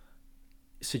 incredible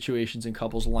situations and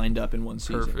couples lined up in one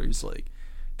season. Perfect. It was, like...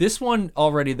 This one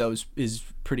already, though, is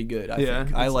pretty good, I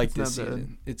think. I like this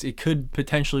season. It could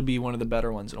potentially be one of the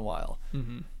better ones in a while.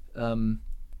 Mm-hmm.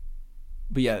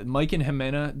 But, yeah, Mike and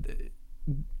Jimena...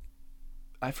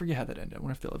 I forget how that ended. I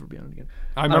wonder if they'll ever be on it again.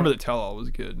 I remember the tell-all was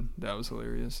good. That was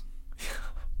hilarious.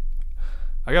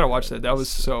 I gotta watch that. That was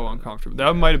so uncomfortable.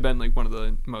 That might have been like one of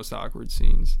the most awkward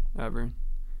scenes ever.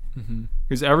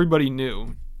 Because everybody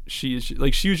knew she was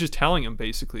just telling him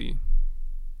basically,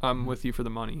 I'm with you for the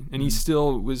money, and he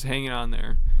still was hanging on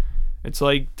there. It's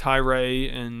like Tyree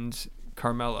and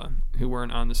Carmela, who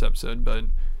weren't on this episode, but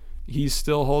he's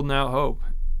still holding out hope.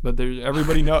 But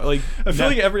everybody know, like, I feel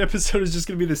like every episode is just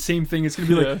gonna be the same thing. It's gonna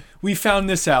be like, we found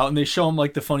this out, and they show him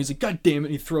like the phone. He's like, God damn it!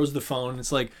 And he throws the phone. And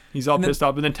it's like he's all pissed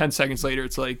off, and then 10 seconds later,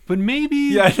 it's like, but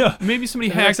maybe, I know. Maybe somebody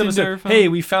hacked into her phone. Hey,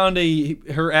 we found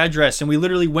her address, and we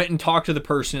literally went and talked to the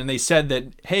person, and they said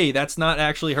that, hey, that's not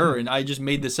actually her, and I just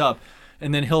made this up.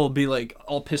 And then he'll be like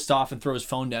all pissed off and throw his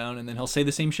phone down, and then he'll say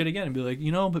the same shit again and be like,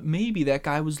 but maybe that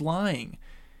guy was lying.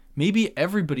 Maybe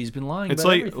everybody's been lying about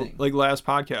everything. It's like last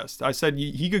podcast. I said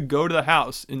he could go to the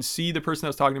house and see the person that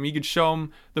was talking to him. He could show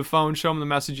him the phone, show him the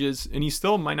messages, and he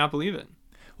still might not believe it.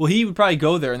 Well, he would probably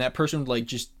go there, and that person would like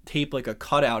just tape like a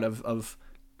cutout of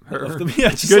her.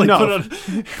 It's good enough.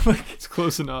 It's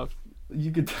close enough.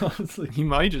 You could tell. It's like, he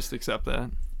might just accept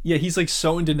that. Yeah, he's like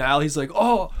so in denial. He's like,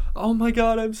 oh my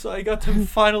God, I'm sorry. I got to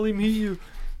finally meet you.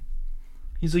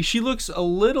 He's like, she looks a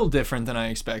little different than I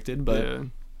expected, but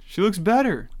she looks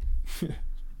better.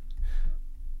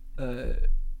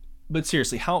 But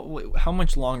seriously, how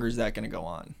much longer is that going to go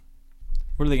on?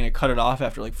 What are they going to cut it off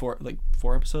after like four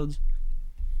episodes?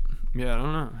 Yeah, I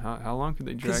don't know. How long could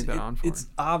they drag that on for? It's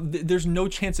there's no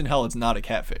chance in hell it's not a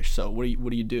catfish. So what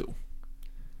do you do?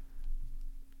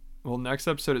 Well, next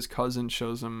episode, his cousin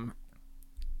shows him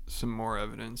some more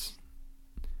evidence.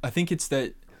 I think it's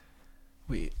that.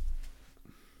 Wait.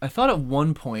 I thought at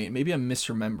one point, maybe I'm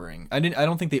misremembering. I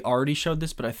don't think they already showed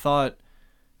this, but I thought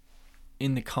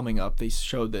in the coming up they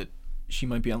showed that she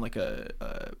might be on like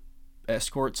a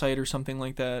escort site or something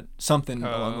like that. Something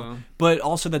along. But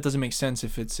also that doesn't make sense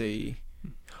if it's a.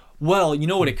 Well, you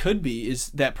know what it could be is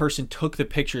that person took the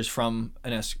pictures from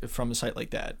a site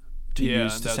like that to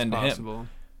use to send possible. To him.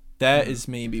 That is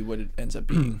maybe what it ends up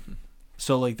being.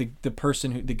 So like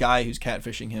the guy who's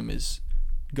catfishing him is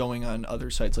going on other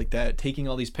sites like that, taking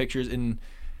all these pictures, and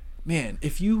man,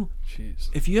 if you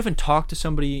haven't talked to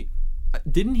somebody,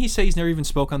 didn't he say he's never even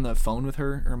spoke on the phone with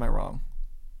her, or am I wrong?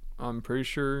 I'm pretty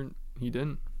sure he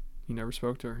didn't. He never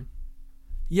spoke to her.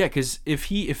 Yeah, because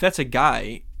if that's a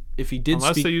guy, if he did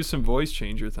unless speak, they use some voice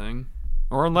changer thing,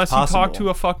 or unless he talked to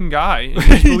a fucking guy and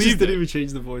he just didn't even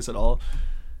change the voice at all.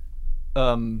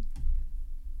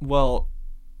 Well,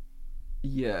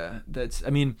 yeah,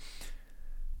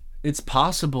 it's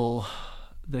possible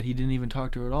that he didn't even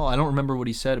talk to her at all. I don't remember what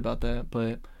he said about that,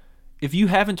 but if you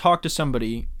haven't talked to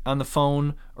somebody on the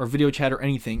phone or video chat or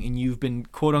anything, and you've been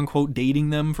quote unquote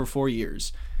dating them for 4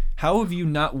 years, how have you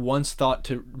not once thought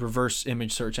to reverse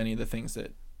image search any of the things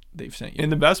that they've sent you?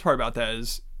 And the best part about that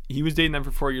is he was dating them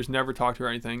for 4 years, never talked to her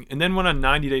or anything, and then went on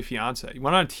 90 Day Fiancé. He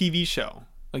went on a TV show.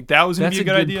 Like, that was going to be a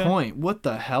good idea. That's a good point. What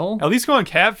the hell? At least go on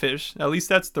Catfish. At least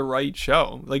that's the right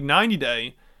show. Like, 90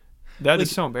 Day, that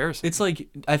is so embarrassing. It's like,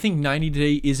 I think 90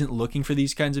 Day isn't looking for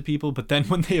these kinds of people, but then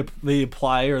when they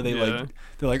apply or they're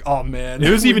like, oh man. It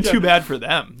was even too bad for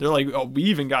them. They're like, oh, we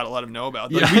even got to let them know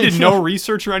about that. Like, we did no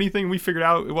research or anything. We figured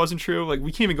out it wasn't true. Like,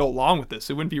 we can't even go along with this.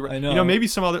 It wouldn't be right. I know. You know, maybe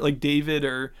some other, like David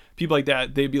or people like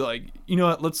that, they'd be like, you know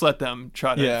what, let's let them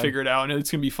try to figure it out, and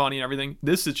it's going to be funny and everything.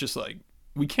 This is just like,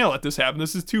 we can't let this happen.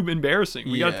 This is too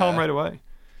embarrassing. We got to tell them right away.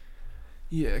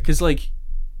 Yeah, because like,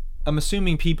 I'm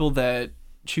assuming people that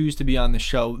choose to be on the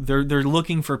show, they're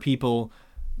looking for people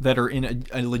that are in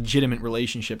a legitimate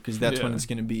relationship, because that's when it's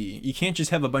going to be. You can't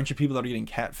just have a bunch of people that are getting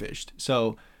catfished.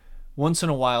 So once in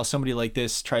a while, somebody like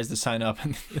this tries to sign up,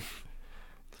 and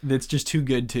it's just too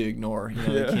good to ignore. You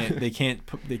know, they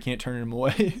can't turn them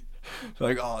away. They're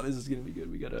like, oh, this is going to be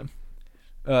good. We gotta.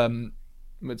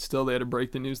 But still, they had to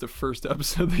break the news the first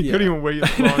episode. They couldn't even wait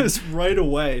long. It was right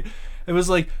away. It was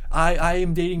like, I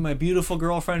am dating my beautiful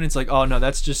girlfriend. It's like, oh no,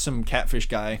 that's just some catfish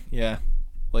guy. Yeah.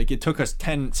 Like, it took us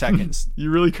 10 seconds.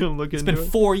 You really couldn't look into it? It's been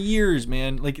 4 years,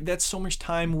 man. Like, that's so much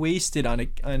time wasted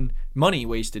on money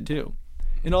wasted too.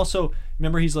 And also,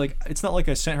 remember, he's like, it's not like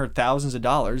I sent her thousands of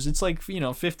dollars. It's like,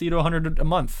 $50 to $100 a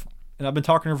month. And I've been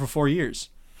talking to her for 4 years,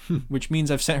 which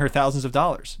means I've sent her thousands of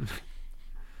dollars.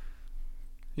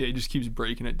 Yeah, he just keeps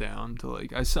breaking it down to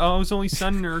like, I was only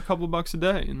sending her a couple bucks a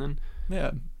day, and then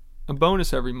a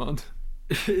bonus every month.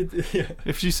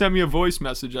 If she sent me a voice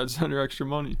message, I'd send her extra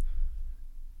money.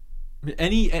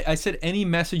 I said any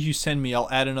message you send me, I'll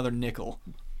add another nickel.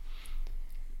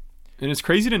 And it's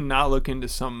crazy to not look into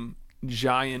some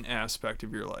giant aspect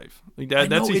of your life. Like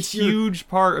that's a huge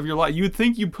part of your life. You would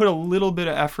think you put a little bit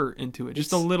of effort into it,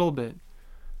 just a little bit.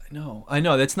 I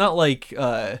know. That's not like,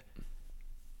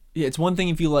 it's one thing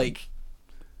if you like,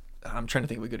 I'm trying to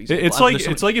think of a good example.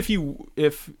 It's like if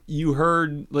you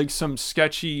heard like some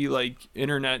sketchy like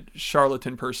internet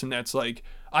charlatan person that's like,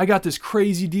 I got this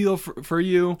crazy deal for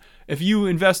you. If you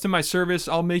invest in my service,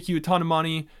 I'll make you a ton of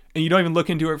money. And you don't even look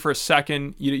into it for a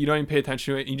second. You don't even pay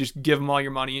attention to it. And you just give them all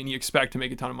your money and you expect to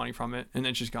make a ton of money from it. And then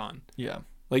it's just gone. Yeah.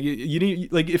 Like you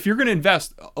need, like if you're going to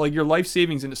invest like your life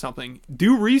savings into something,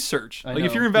 do research. Like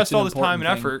if you're going to invest all this time and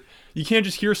effort, you can't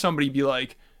just hear somebody be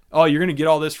like, oh, you're going to get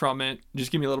all this from it. Just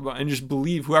give me a little bit and just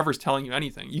believe whoever's telling you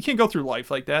anything. You can't go through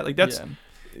life like that. Like that's... Yeah.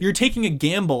 You're taking a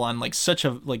gamble on like such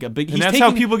a big... And that's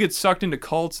how people get sucked into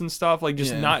cults and stuff. Like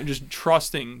just not just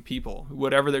trusting people,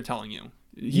 whatever they're telling you.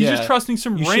 He's just trusting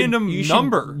some random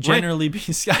number. Generally be...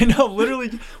 I know,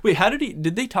 literally. Wait, how did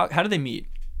they meet?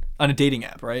 On a dating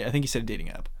app, right? I think he said a dating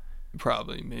app.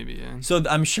 Probably, maybe, yeah. So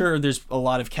I'm sure there's a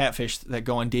lot of catfish that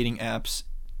go on dating apps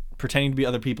pretending to be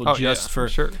other people for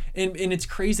sure. And it's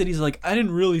crazy that he's like, I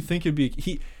didn't really think it'd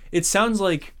be... It sounds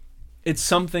like it's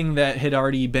something that had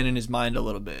already been in his mind a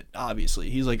little bit, obviously.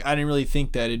 He's like, I didn't really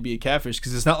think that it'd be a catfish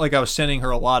because it's not like I was sending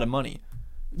her a lot of money.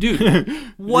 Dude,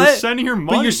 what? You're sending her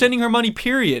money. But you're sending her money,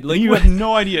 period. Like you have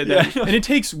no idea that. And it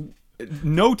takes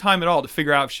no time at all to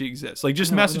figure out if she exists. Like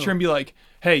just message her and be like,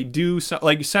 hey,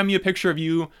 send me a picture of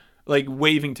you like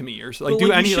waving to me or like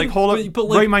do any like hold up,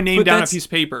 write my name down on a piece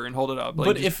of paper and hold it up. Like,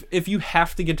 but if you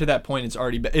have to get to that point, it's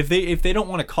already if they don't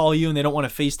want to call you and they don't want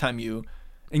to FaceTime you,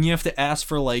 and you have to ask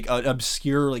for like an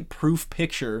obscure like proof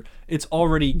picture, it's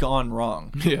already gone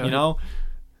wrong. Yeah. You know?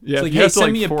 Yeah. It's like, hey,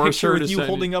 send me a picture with you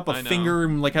holding up a finger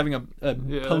and like having a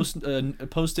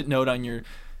post-it note on your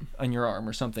arm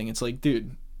or something. It's like,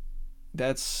 dude,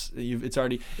 it's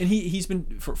already... And he's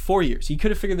been for 4 years. He could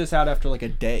have figured this out after like a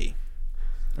day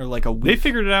or like a week. They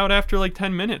figured it out after like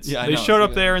 10 minutes. Yeah, they showed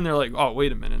up there and they're like, oh,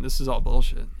 wait a minute, this is all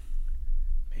bullshit.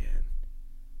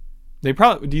 They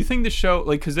probably... Do you think the show...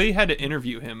 Like, because they had to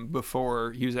interview him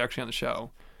before he was actually on the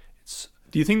show.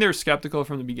 Do you think they were skeptical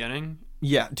from the beginning?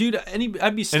 Yeah, dude,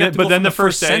 I'd be skeptical but then from the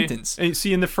first day, sentence.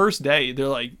 See, in the first day, they're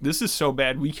like, this is so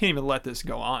bad, we can't even let this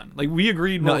go on. Like, we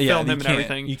agreed we'll film him and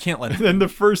everything. You can't let him. Then the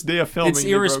first day of filming... It's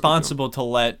irresponsible to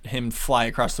let him fly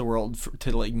across the world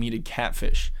to, like, meet a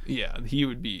catfish. Yeah, he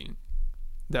would be...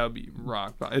 That would be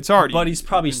rock bottom. It's already... But he's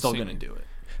probably still going to do it.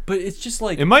 But it's just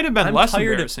like... It might have been less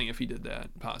embarrassing if he did that,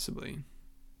 possibly.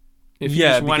 If you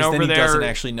just went over then he doesn't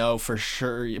actually know for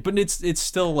sure. But it's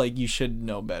still like you should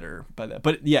know better by that.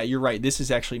 But yeah, you're right. This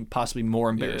is actually possibly more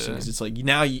embarrassing because it's like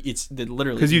now it's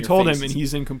literally because you told him and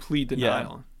he's in complete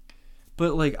denial. Yeah.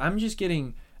 But like I'm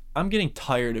getting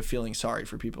tired of feeling sorry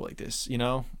for people like this. You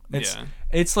know,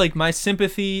 it's like my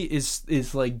sympathy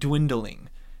is like dwindling.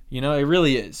 You know, it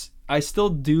really is. I still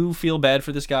do feel bad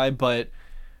for this guy, but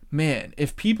man,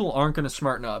 if people aren't going to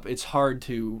smarten up, it's hard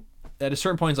to. At a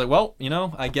certain point, it's like, well, you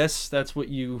know, I guess that's what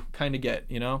you kind of get,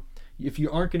 you know? If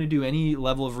you aren't going to do any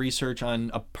level of research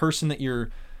on a person that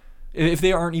if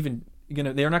they aren't even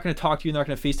they're not going to talk to you, they're not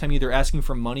going to FaceTime you, they're asking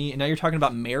for money, and now you're talking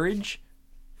about marriage?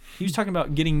 He was talking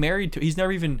about getting married he's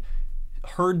never even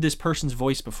heard this person's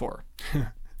voice before.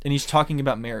 And he's talking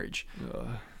about marriage.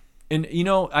 And, you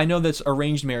know, I know that's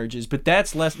arranged marriages, but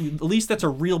that's at least that's a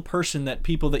real person that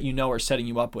people that you know are setting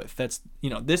you up with. That's, you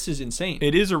know, this is insane.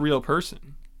 It is a real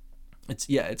person.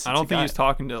 I don't think he's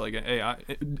talking to like an AI.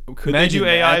 Could they do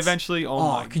AI eventually? Oh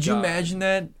my God. Could you imagine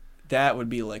that? That would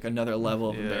be like another level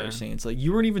of embarrassing. It's like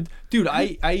you weren't even, dude.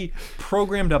 I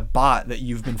programmed a bot that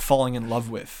you've been falling in love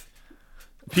with.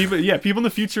 People in the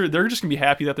future, they're just gonna be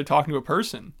happy that they're talking to a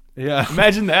person. Yeah,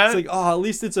 imagine that. It's like, at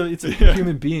least it's a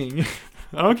human being.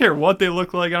 I don't care what they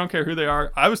look like. I don't care who they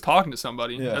are. I was talking to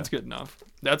somebody. Yeah. That's good enough.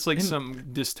 That's like some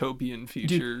dystopian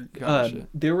future kind of shit.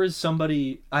 There was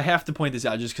somebody, I have to point this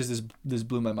out just because this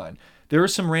blew my mind. There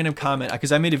was some random comment,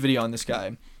 because I made a video on this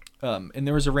guy, and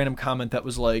there was a random comment that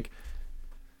was like,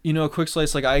 you know, a quick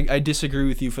slice, like, I disagree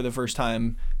with you for the first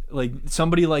time. Like,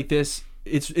 somebody like this,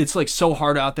 it's like so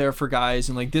hard out there for guys,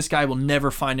 and like this guy will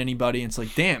never find anybody. And it's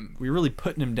like, damn, we're really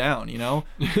putting him down, you know?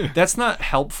 That's not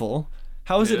helpful.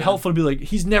 How is it helpful to be like,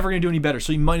 he's never going to do any better,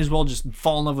 so you might as well just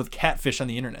fall in love with catfish on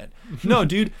the internet? No,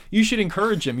 dude, you should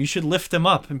encourage him. You should lift him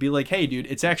up and be like, hey, dude,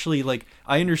 it's actually like,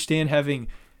 I understand having,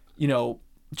 you know,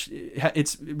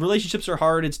 relationships are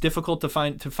hard. It's difficult to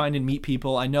find and meet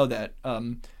people. I know that.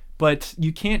 But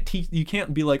you can't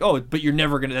be like, oh, but that's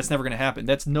never going to happen.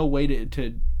 That's no way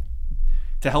to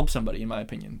help somebody, in my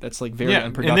opinion. That's like very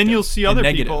unproductive. And then you'll see other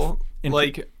people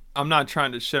like, I'm not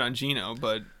trying to shit on Gino,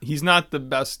 but he's not the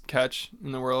best catch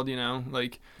in the world, you know?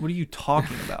 Like, what are you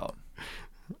talking about?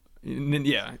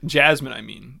 Yeah, Jasmine. I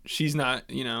mean, she's not.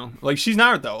 Like she's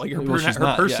not though. Like her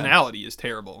personality is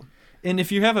terrible. And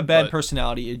if you have a bad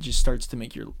personality, it just starts to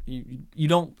make you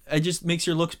don't. It just makes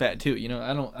your looks bad too.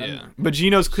 I don't. But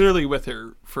Gino's clearly with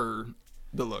her for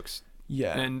the looks.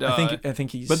 Yeah, and I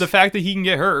think he's. But the fact that he can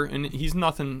get her, and he's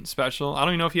nothing special. I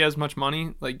don't even know if he has much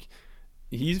money. Like,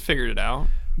 he's figured it out.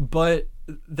 But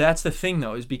that's the thing,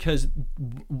 though, is because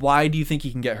why do you think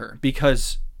he can get her?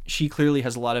 Because she clearly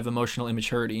has a lot of emotional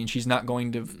immaturity, and she's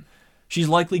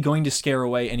likely going to scare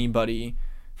away anybody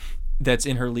that's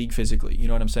in her league physically. You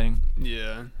know what I'm saying?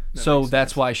 Yeah. So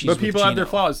that's why she's. But people with have their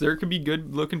Gino. flaws. There could be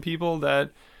good-looking people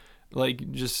that,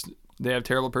 like, just. They have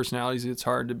terrible personalities. It's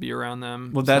hard to be around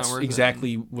them. Well, that's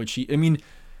exactly what she... I mean,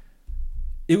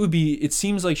 it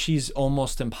seems like she's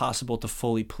almost impossible to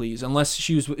fully please unless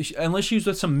she was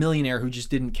with some millionaire who just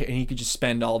didn't care and he could just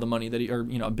spend all the money that or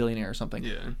a billionaire or something.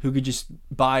 Yeah. Who could just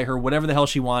buy her whatever the hell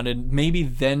she wanted. Maybe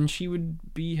then she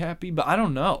would be happy, but I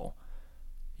don't know.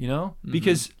 Mm-hmm.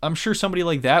 Because I'm sure somebody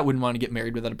like that wouldn't want to get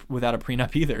married without a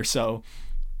prenup either. So,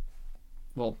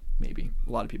 well, maybe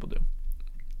a lot of people do.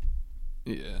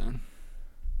 Yeah.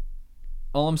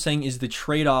 All I'm saying is the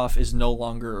trade-off is no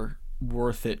longer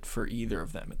worth it for either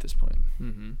of them at this point.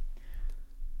 Mm-hmm.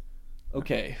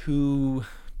 Okay, who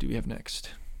do we have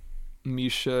next?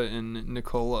 Miesha and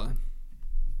Nicola.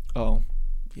 Oh,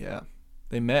 yeah.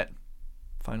 They met,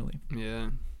 finally. Yeah.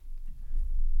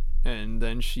 And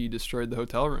then she destroyed the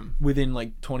hotel room.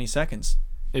 Within, 20 seconds.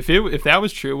 If that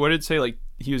was true, what did it say?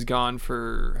 He was gone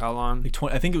for how long?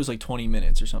 I think it was 20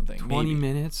 minutes or something. 20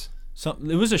 minutes?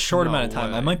 It was a short amount of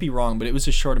time. I might be wrong, but it was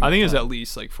a short amount of time. I think it was at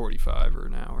least 45 or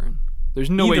an hour. There's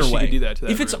no way she could do that to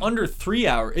that If it's room. under 3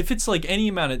 hours, if it's any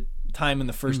amount of time in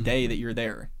the first day that you're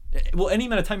there, well, any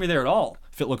amount of time you're there at all,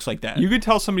 if it looks like that. You could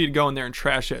tell somebody to go in there and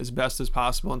trash it as best as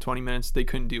possible in 20 minutes. They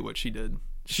couldn't do what she did.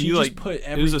 She just put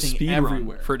everything it was a speed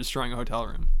everywhere. run for destroying a hotel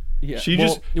room. Yeah. She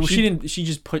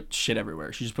just put shit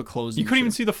everywhere. She just put clothes. You couldn't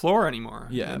even see the floor anymore.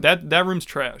 Yeah. That room's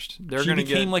trashed. She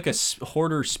became like a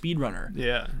hoarder speedrunner.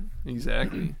 Yeah,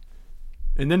 exactly.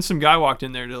 And then some guy walked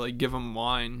in there to give him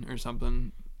wine or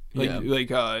something.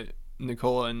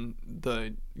 Nicola and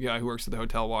the guy who works at the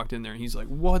hotel walked in there and he's like,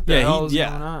 "What the hell is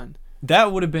going on?"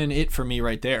 That would have been it for me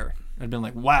right there. I'd been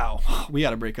like, "Wow, we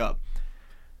got to break up."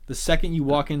 The second you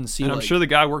walk in and see, and I'm sure the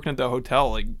guy working at the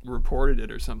hotel reported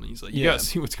it or something. He's like, "You gotta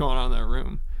see what's going on in that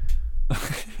room."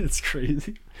 It's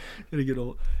crazy. Gotta get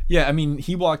old. Yeah, I mean,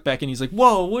 he walked back and he's like,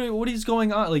 "Whoa, what is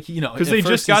going on?" Because they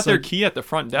just got their key at the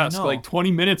front desk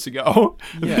 20 minutes ago.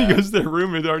 Yeah. He goes to their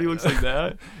room and it already looks like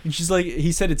that. And she's like,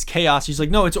 he said it's chaos. She's like,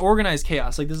 "No, it's organized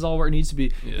chaos. This is all where it needs to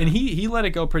be." Yeah. And he let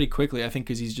it go pretty quickly, I think,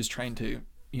 because he's just trying to,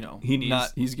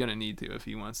 he's gonna need to if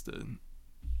he wants to,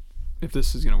 if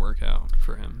this is gonna work out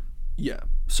for him. Yeah.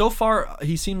 So far,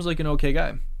 he seems like an okay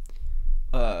guy.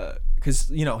 Because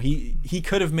he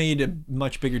could have made a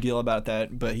much bigger deal about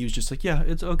that, but he was just like, yeah,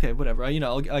 it's okay, whatever. I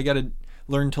gotta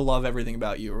learn to love everything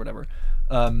about you or whatever.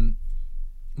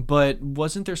 But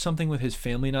wasn't there something with his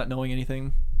family not knowing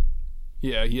anything?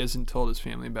 Yeah, he hasn't told his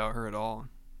family about her at all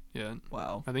yet.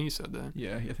 Wow. I think he said that.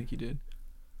 Yeah, I think he did.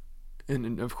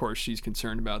 And of course she's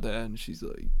concerned about that, and she's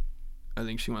like, I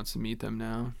think she wants to meet them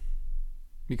now.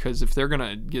 Because if they're going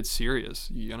to get serious,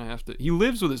 you're going to have to... He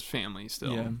lives with his family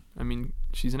still. Yeah. I mean,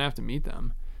 she's going to have to meet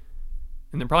them.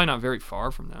 And they're probably not very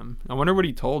far from them. I wonder what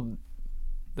he told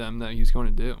them that he's going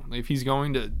to do. If he's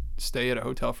going to stay at a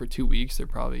hotel for 2 weeks, they're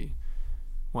probably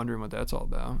wondering what that's all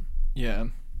about. Yeah.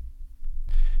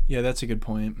 Yeah, that's a good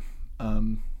point.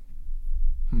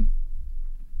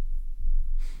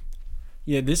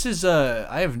 Yeah, this is...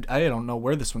 I don't know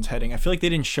where this one's heading. I feel like they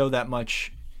didn't show that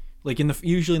much...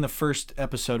 usually in the first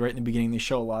episode, right in the beginning, they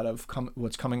show a lot of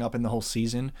what's coming up in the whole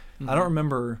season. Mm-hmm. I don't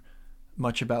remember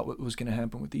much about what was going to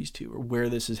happen with these two or where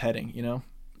this is heading.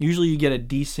 Usually you get a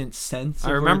decent sense.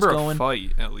 I remember a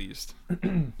fight at least.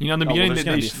 In the beginning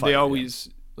they always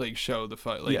show the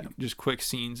fight, just quick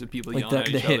scenes of people yelling at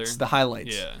each other. The hits, the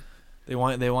highlights. Yeah, they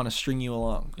want to string you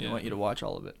along. They want you to watch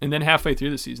all of it. And then halfway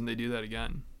through the season, they do that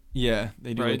again. Yeah,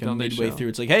 they do a midway through.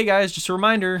 It's like, hey guys, just a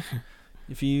reminder.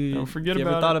 If you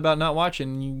ever thought about not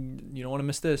watching, you don't want to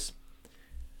miss this.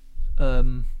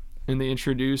 And they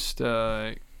introduced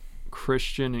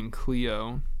Christian and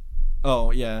Cleo.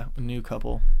 Oh yeah, a new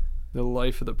couple. The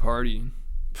life of the party.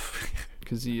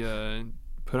 Because he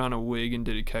put on a wig and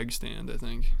did a keg stand, I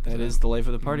think. That is the life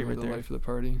of the party right there. The life of the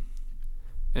party.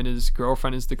 And his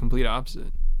girlfriend is the complete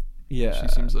opposite. Yeah. She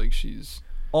seems like she's...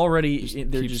 Already,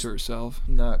 they're keeps just to herself.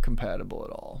 Not compatible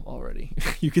at all already.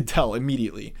 You could tell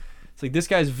immediately. It's like this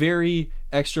guy's very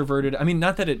extroverted. I mean,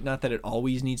 not that it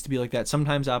always needs to be like that.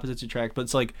 Sometimes opposites attract, but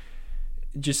it's like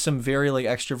just some very like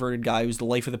extroverted guy who's the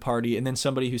life of the party, and then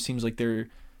somebody who seems like they're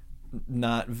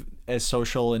not as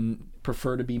social and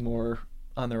prefer to be more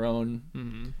on their own.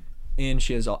 Mm-hmm. And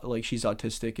she's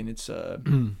autistic, and it's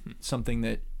something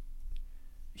that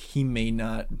he may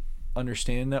not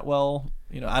understand that well.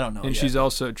 I don't know. And she's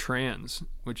also trans,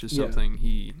 which is something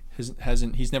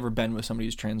he's never been with somebody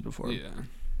who's trans before. Yeah.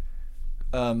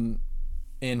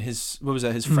 And his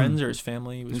friends or his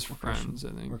family his friends, I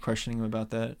think, were questioning him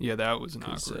about that. Yeah, that was an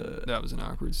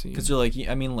awkward scene. Because they're like,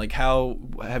 I mean, like, how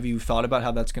have you thought about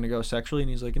how that's going to go sexually? And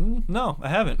he's like, no, I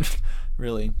haven't,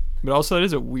 really. But also, it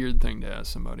is a weird thing to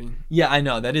ask somebody. Yeah, I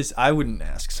know that is. I wouldn't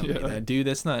ask somebody that, dude.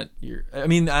 That's not your. I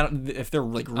mean, I don't. If they're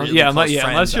like really friends,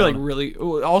 unless you're like really.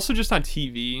 Also, just on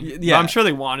TV. Yeah, I'm sure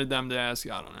they wanted them to ask.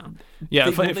 I don't know. Yeah,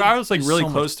 if I was like really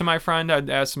close to my friend, I'd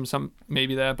ask him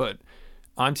maybe that. But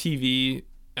on TV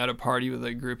at a party with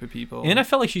a group of people, and I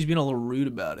felt like she's being a little rude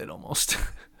about it almost.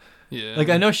 Yeah. Like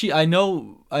I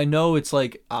know it's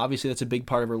like obviously that's a big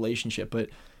part of a relationship, but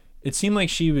it seemed like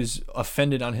she was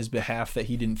offended on his behalf that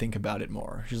he didn't think about it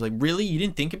more. She's like, really? You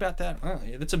didn't think about that? Oh,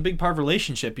 yeah, that's a big part of a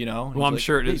relationship, And well, I'm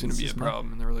sure it is going to be a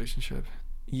problem in the relationship.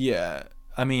 Yeah.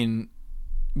 I mean,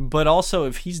 but also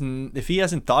if he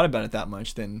hasn't thought about it that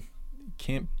much, then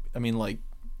he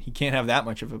can't have that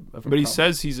much of a But problem. He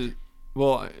says he's a,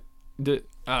 well,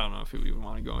 I don't know if we even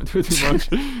want to go into it too much.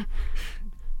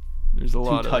 There's a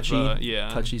lot of touchy.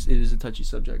 It is a touchy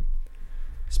subject,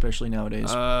 especially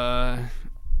nowadays.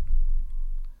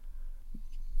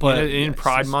 But in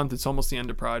Pride Month, it's almost the end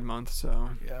of Pride Month,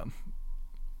 so yeah,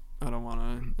 I don't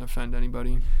want to offend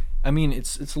anybody. I mean,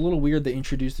 it's a little weird they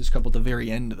introduced this couple at the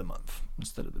very end of the month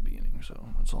instead of the beginning. So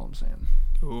that's all I'm saying.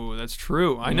 Oh, that's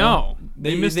true. I know.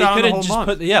 They missed they out on the whole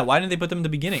month. Why didn't they put them in the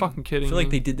beginning? Fucking kidding. I feel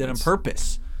like they did that on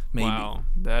purpose. Maybe. Wow,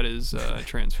 that is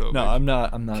transphobic. No, I'm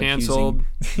not canceled.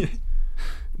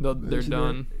 They're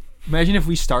done. Imagine if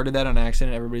we started that on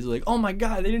accident. Everybody's like, "Oh my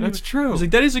god, they didn't." That's true. I was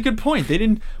like, "That is a good point. They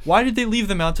didn't. Why did they leave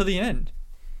them out till the end?"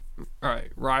 All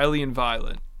right, Riley and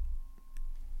Violet.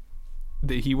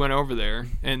 He went over there,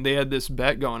 and they had this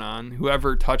bet going on.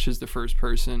 Whoever touches the first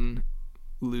person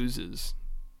loses.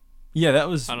 Yeah, that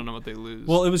was. I don't know what they lose.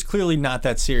 Well, it was clearly not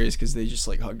that serious because they just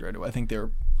like hugged right away. I think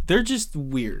they're just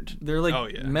weird. They're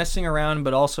like messing around,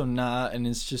 but also not, and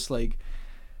it's just like.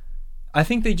 I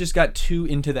think they just got too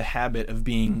into the habit of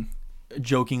being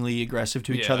jokingly aggressive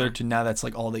to each other to now that's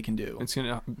like all they can do. It's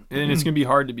gonna be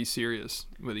hard to be serious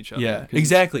with each other. Yeah,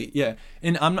 exactly. Yeah,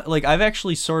 and I'm not, like I've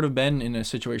actually sort of been in a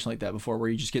situation like that before where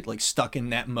you just get like stuck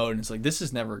in that mode and it's like this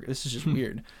is just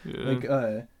weird. Like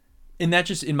and that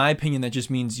just in my opinion that just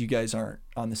means you guys aren't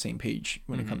on the same page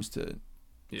when it comes to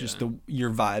just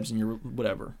your vibes and your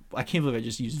whatever. I can't believe I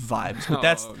just used vibes, but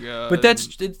that's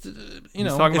it's,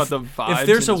 talking about the vibes. If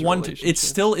there's it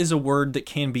still is a word that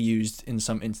can be used in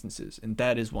some instances, and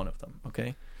that is one of them.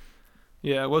 Okay.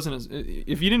 Yeah, it wasn't as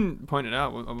if you didn't point it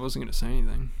out, I wasn't gonna say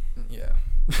anything. Yeah.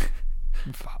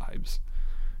 Vibes.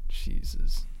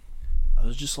 Jesus. I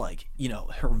was just like,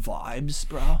 her vibes,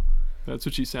 bro. That's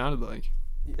what she sounded like.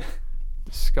 Yeah.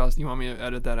 Disgusting. You want me to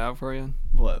edit that out for you?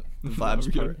 What? The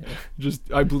vibes part? Yeah.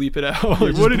 Just I bleep it out.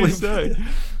 Like, what did he say?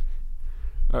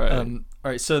 All right. All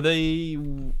right. So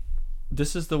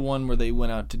this is the one where they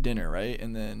went out to dinner, right?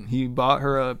 And then he bought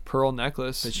her a pearl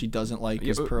necklace that she doesn't like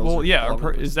because pearls. Well, yeah.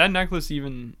 Is that necklace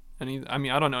even any? I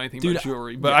mean, I don't know anything about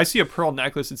jewelry, but I see a pearl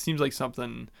necklace. It seems like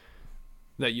something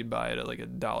that you'd buy at like a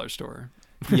dollar store.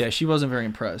 Yeah, she wasn't very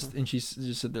impressed, and she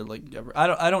just said they're like,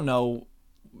 I don't know.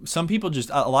 Some people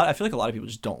just I feel like a lot of people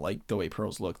just don't like the way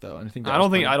pearls look though, and I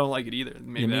don't like it either.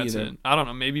 Maybe that's it. I don't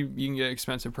know. Maybe you can get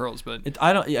expensive pearls, but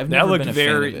I've never been a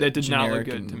fan of it. That did not look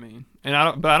good to me. And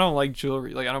I don't like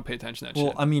jewelry. Like I don't pay attention to that shit.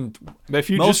 Well, I mean, but if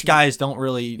most guys don't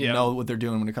really know what they're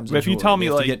doing when it comes to jewelry. If you tell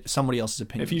me like get somebody else's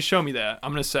opinion. If you show me that,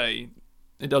 I'm gonna say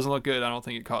it doesn't look good. I don't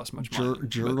think it costs much money.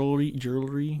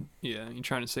 Jewelry. Yeah, you're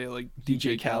trying to say it like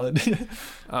DJ Khaled.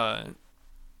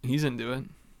 He's into it.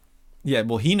 Yeah,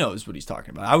 well, he knows what he's talking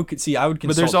about. I would consult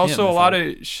But there's also a lot of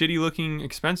shitty-looking,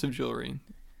 expensive jewelry.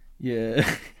 Yeah.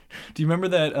 Do you remember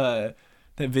that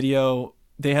video?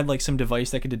 They had like some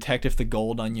device that could detect if the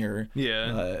gold on your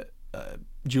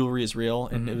jewelry is real,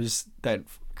 and it was that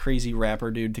crazy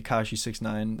rapper dude Tekashi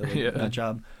 6ix9ine. That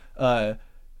job.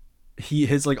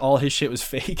 All his shit was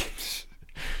fake.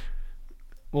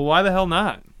 Well, why the hell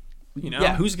not?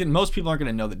 Yeah, most people aren't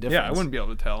gonna know the difference. Yeah, I wouldn't be able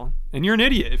to tell. And you're an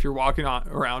idiot if you're walking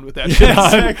around with that shit on.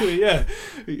 Exactly. Yeah,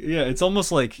 it's almost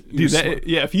like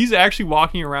if he's actually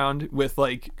walking around with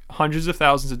like hundreds of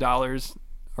thousands of dollars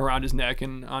around his neck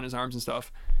and on his arms and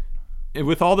stuff, and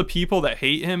with all the people that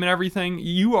hate him and everything,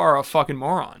 you are a fucking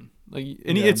moron. Like,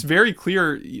 and it's very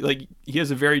clear. Like, he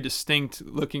has a very distinct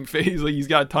looking face. Like, he's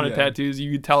got a ton of tattoos.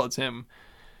 You can tell it's him.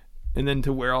 And then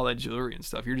to wear all that jewelry and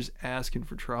stuff, you're just asking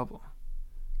for trouble.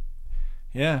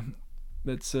 Yeah,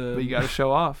 that's. But you got to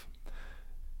show off.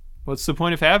 What's the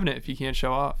point of having it if you can't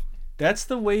show off? That's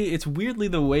the way. It's weirdly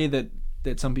the way that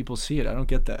some people see it. I don't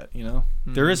get that. You know,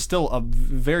 there is still a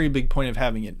very big point of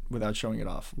having it without showing it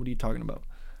off. What are you talking about?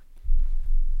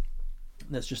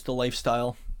 That's just the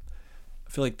lifestyle. I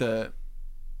feel like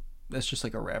that's just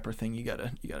like a rapper thing. You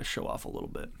gotta show off a little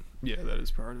bit. Yeah, that is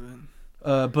part of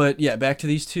it. But yeah, back to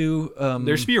these two.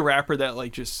 There should be a rapper that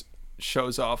like just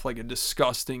shows off like a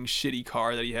disgusting, shitty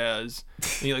car that he has.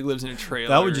 And he like lives in a trailer.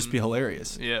 That would just be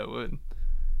hilarious. Yeah, it would.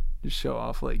 Just show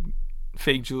off like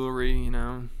fake jewelry, you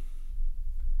know.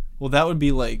 Well, that would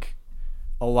be like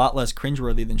a lot less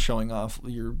cringeworthy than showing off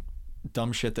your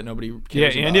dumb shit that nobody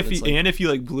cares about. And if you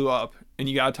like blew up and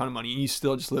you got a ton of money and you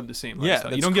still just live the same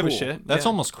lifestyle. You don't give a shit. That's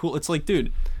almost cool. It's like,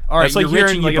 dude, all right, you're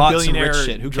rich and like you bought some billionaire rich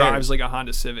shit. Who drives like a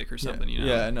Honda Civic or something, you know?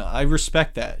 Yeah, no, I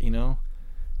respect that, you know?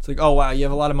 It's like, oh, wow, you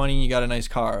have a lot of money and you got a nice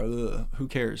car. Ugh, who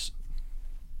cares?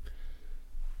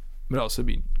 But also it'd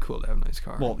be cool to have a nice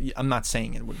car. Well, I'm not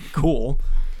saying it would be cool.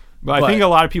 But I think a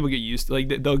lot of people get used to,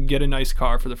 like, they'll get a nice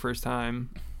car for the first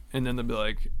time and then they'll be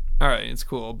like, all right, it's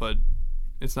cool, but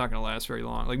it's not going to last very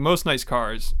long. Like, most nice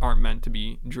cars aren't meant to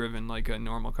be driven like a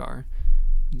normal car.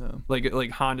 No. Like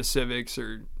Honda Civics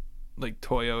or like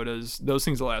Toyotas, those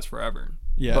things will last forever.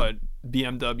 Yeah. But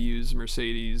BMWs,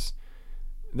 Mercedes,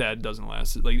 that doesn't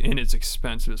last. Like, and it's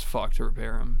expensive as fuck to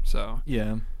repair them. So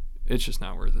yeah, it's just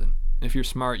not worth it. If you're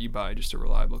smart, you buy just a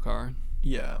reliable car.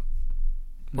 Yeah.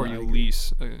 Or you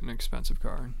lease an expensive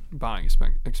car. Buying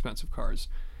expensive cars,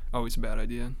 always a bad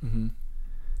idea. Mm-hmm.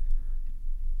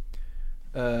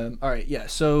 All right, yeah.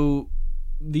 So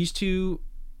these two,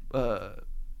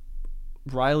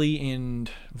 Riley and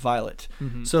Violet.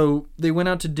 Mm-hmm. So they went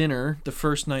out to dinner the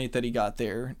first night that he got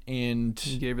there, and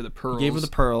he gave her the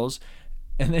pearls.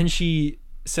 And then she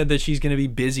said that she's gonna be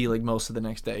busy like most of the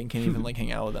next day and can't even like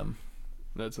hang out with them.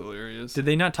 That's hilarious. Did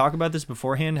they not talk about this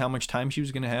beforehand? How much time she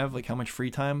was gonna have? Like how much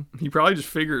free time? He probably just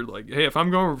figured like, hey, if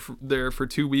I'm going there for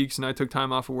 2 weeks and I took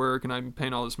time off of work and I'm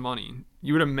paying all this money,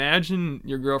 you would imagine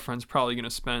your girlfriend's probably gonna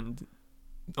spend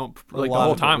like the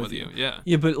whole time with you. Yeah.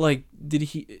 Yeah, but like,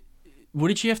 what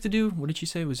did she have to do? What did she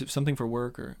say? Was it something for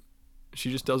work or? She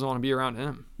just doesn't want to be around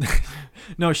him.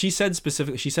 No, she said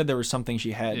specifically. She said there was something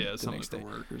she had. Yeah, the something next for day.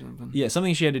 work or something. Yeah,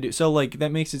 something she had to do. So like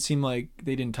that makes it seem like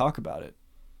they didn't talk about it.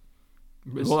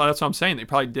 Well, that's what I'm saying. They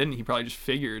probably didn't. He probably just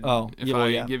figured. If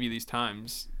I give you these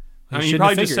times. He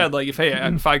probably just said like,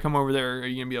 if I come over there, are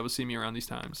you gonna be able to see me around these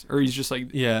times? Or he's just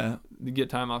like, get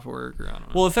time off work, or I don't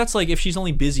know. Well, if she's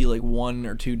only busy like 1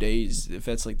 or 2 days, if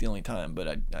that's like the only time,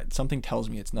 but something tells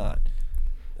me it's not.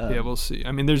 Yeah, we'll see.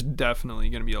 I mean, there's definitely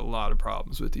going to be a lot of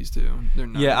problems with these two. They're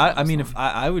not. Yeah, I mean, if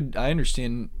I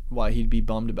understand why he'd be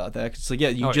bummed about that. 'Cause it's like, yeah,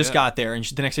 you just got there, and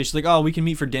the next day she's like, oh, we can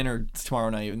meet for dinner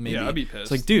tomorrow night. Maybe. Yeah, I'd be pissed.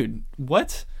 It's like, dude,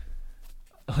 what?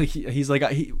 Like he's like,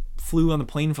 he flew on the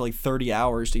plane for like 30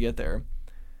 hours to get there.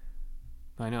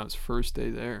 I know, it's first day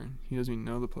there. He doesn't even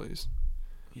know the place.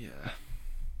 Yeah.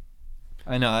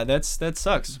 I know, that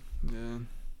sucks. Yeah.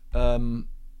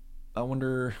 I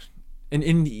wonder.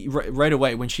 And right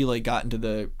away when she like got into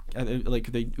the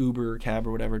Uber cab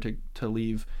or whatever to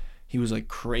leave, he was like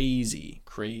crazy.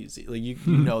 Like you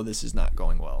know this is not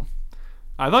going well.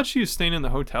 I thought she was staying in the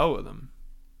hotel with him.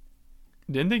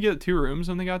 Didn't they get 2 rooms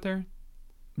when they got there?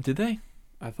 Did they?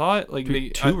 I thought like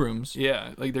two rooms.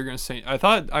 Yeah, like they're gonna stay.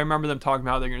 I remember them talking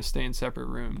about how they're gonna stay in separate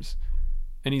rooms.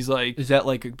 And he's like, is that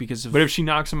like because of? But if she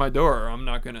knocks on my door, I'm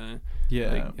not gonna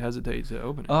hesitate to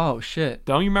open it. Oh shit!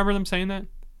 Don't you remember them saying that?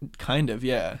 Kind of,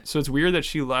 yeah. So it's weird that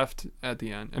she left at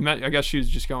the end. I guess she was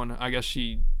just going. I guess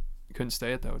she couldn't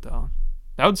stay at the hotel.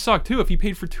 That would suck too if he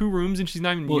paid for 2 rooms and she's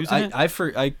not even using it. I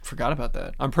forgot about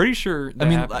that. I'm pretty sure.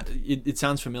 It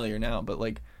sounds familiar now, but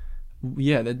like,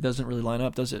 yeah, that doesn't really line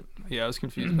up, does it? Yeah, I was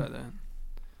confused by that.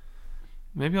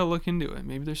 Maybe I'll look into it.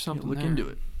 Maybe there's something. Look into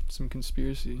it. Some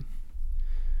conspiracy.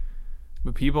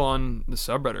 But people on the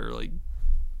subreddit are like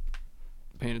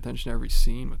paying attention to every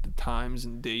scene with the times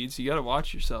and dates. You gotta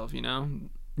watch yourself, you know.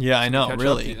 Yeah, I know.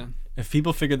 Really, if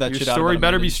people figure that shit out, your story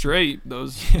better be straight.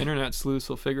 Those internet sleuths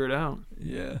will figure it out.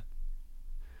 Yeah,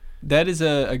 that is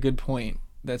a good point.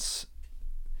 That's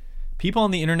people on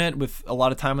the internet with a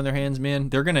lot of time on their hands, man.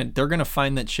 They're gonna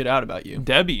find that shit out about you.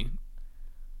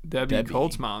 Debbie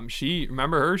Colt's mom.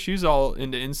 Remember her? She's all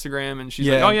into Instagram, and she's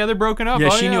like, "Oh yeah, they're broken up."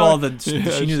 Yeah, she knew all the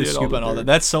she knew the scoop on all that.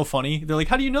 That's so funny. They're like,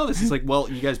 "How do you know this?" It's like, "Well,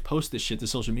 you guys post this shit to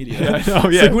social media." Yeah, I know.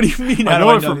 Yeah. Like, what do you mean? I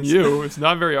know it from you. It's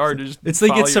not very hard to just. It's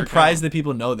like it's surprised that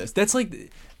people know this. That's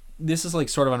like this is like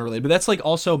sort of unrelated, but that's like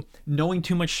also knowing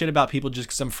too much shit about people just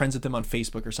because I'm friends with them on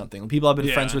Facebook or something. People I've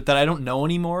been friends with that I don't know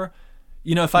anymore.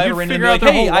 You know, if I ever ran into like,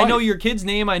 hey, I know your kid's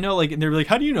name, I know, like, and they're like,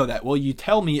 how do you know that? Well, you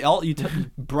tell me, you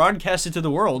broadcast it to the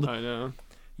world. I know.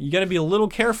 You got to be a little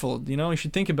careful. You know, you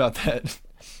should think about that.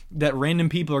 That random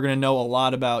people are going to know a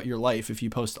lot about your life if you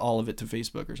post all of it to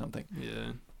Facebook or something.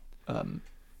 Yeah.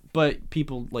 But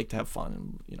people like to have fun,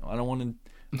 and you know, I don't want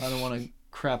to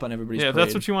crap on everybody's. Yeah, if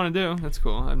that's what you want to do, that's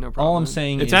cool. I have no problem. All I'm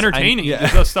saying it's is entertaining.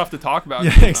 There's no stuff to talk about.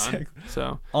 Yeah, exactly.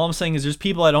 So all I'm saying is there's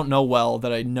people I don't know well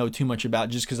that I know too much about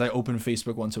just because I open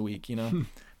Facebook once a week. You know.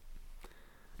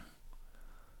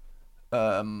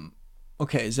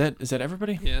 Okay, is that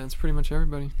everybody? Yeah, that's pretty much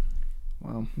everybody.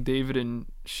 Wow. David and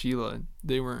Sheila,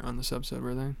 they weren't on this episode,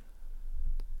 were they?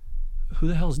 Who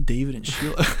the hell is David and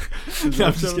Sheila? No,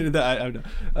 I'm just kidding. I don't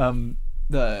know.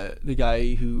 The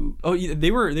guy who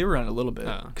they were on a little bit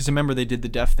because remember they did the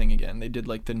deaf thing again. They did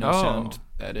like the no sound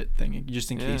edit thing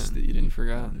just in case that you didn't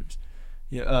forget.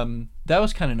 Yeah. That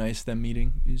was kind of nice. Them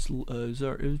meeting is you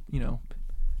know,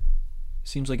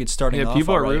 seems like it's starting. Yeah,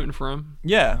 people are rooting for him.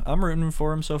 Yeah, I'm rooting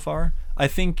for him so far. I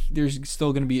think there's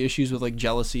still going to be issues with like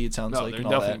jealousy. It sounds like there's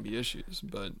definitely going to be issues,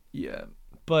 but yeah.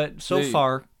 But so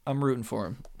far, I'm rooting for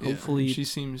him. Hopefully, she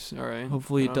seems all right.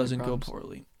 Hopefully, it doesn't go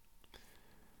poorly.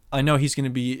 I know he's going to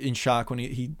be in shock when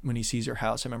he sees her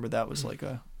house. I remember that was like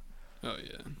a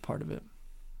part of it.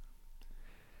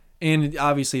 And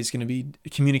obviously, it's going to be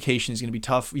communication is going to be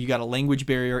tough. You got a language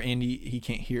barrier, and he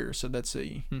can't hear, so that's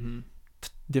a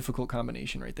difficult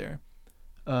combination right there.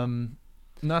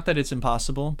 Not that it's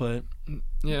impossible, but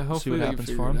yeah, hopefully see what happens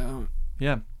for him.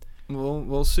 Yeah,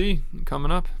 we'll see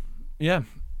coming up. Yeah,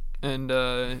 and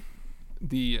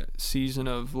the season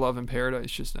of Love in Paradise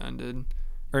just ended,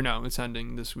 or no, it's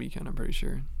ending this weekend. I'm pretty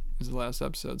sure is the last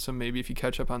episode. So maybe if you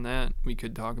catch up on that, we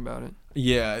could talk about it.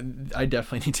 Yeah, I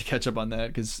definitely need to catch up on that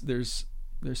because there's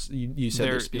you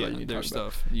said there's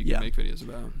stuff you can make videos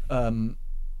about.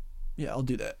 Yeah, I'll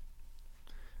do that.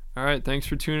 All right, thanks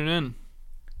for tuning in.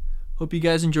 Hope you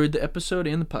guys enjoyed the episode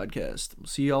and the podcast. We'll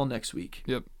see you all next week.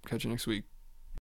 Yep, catch you next week.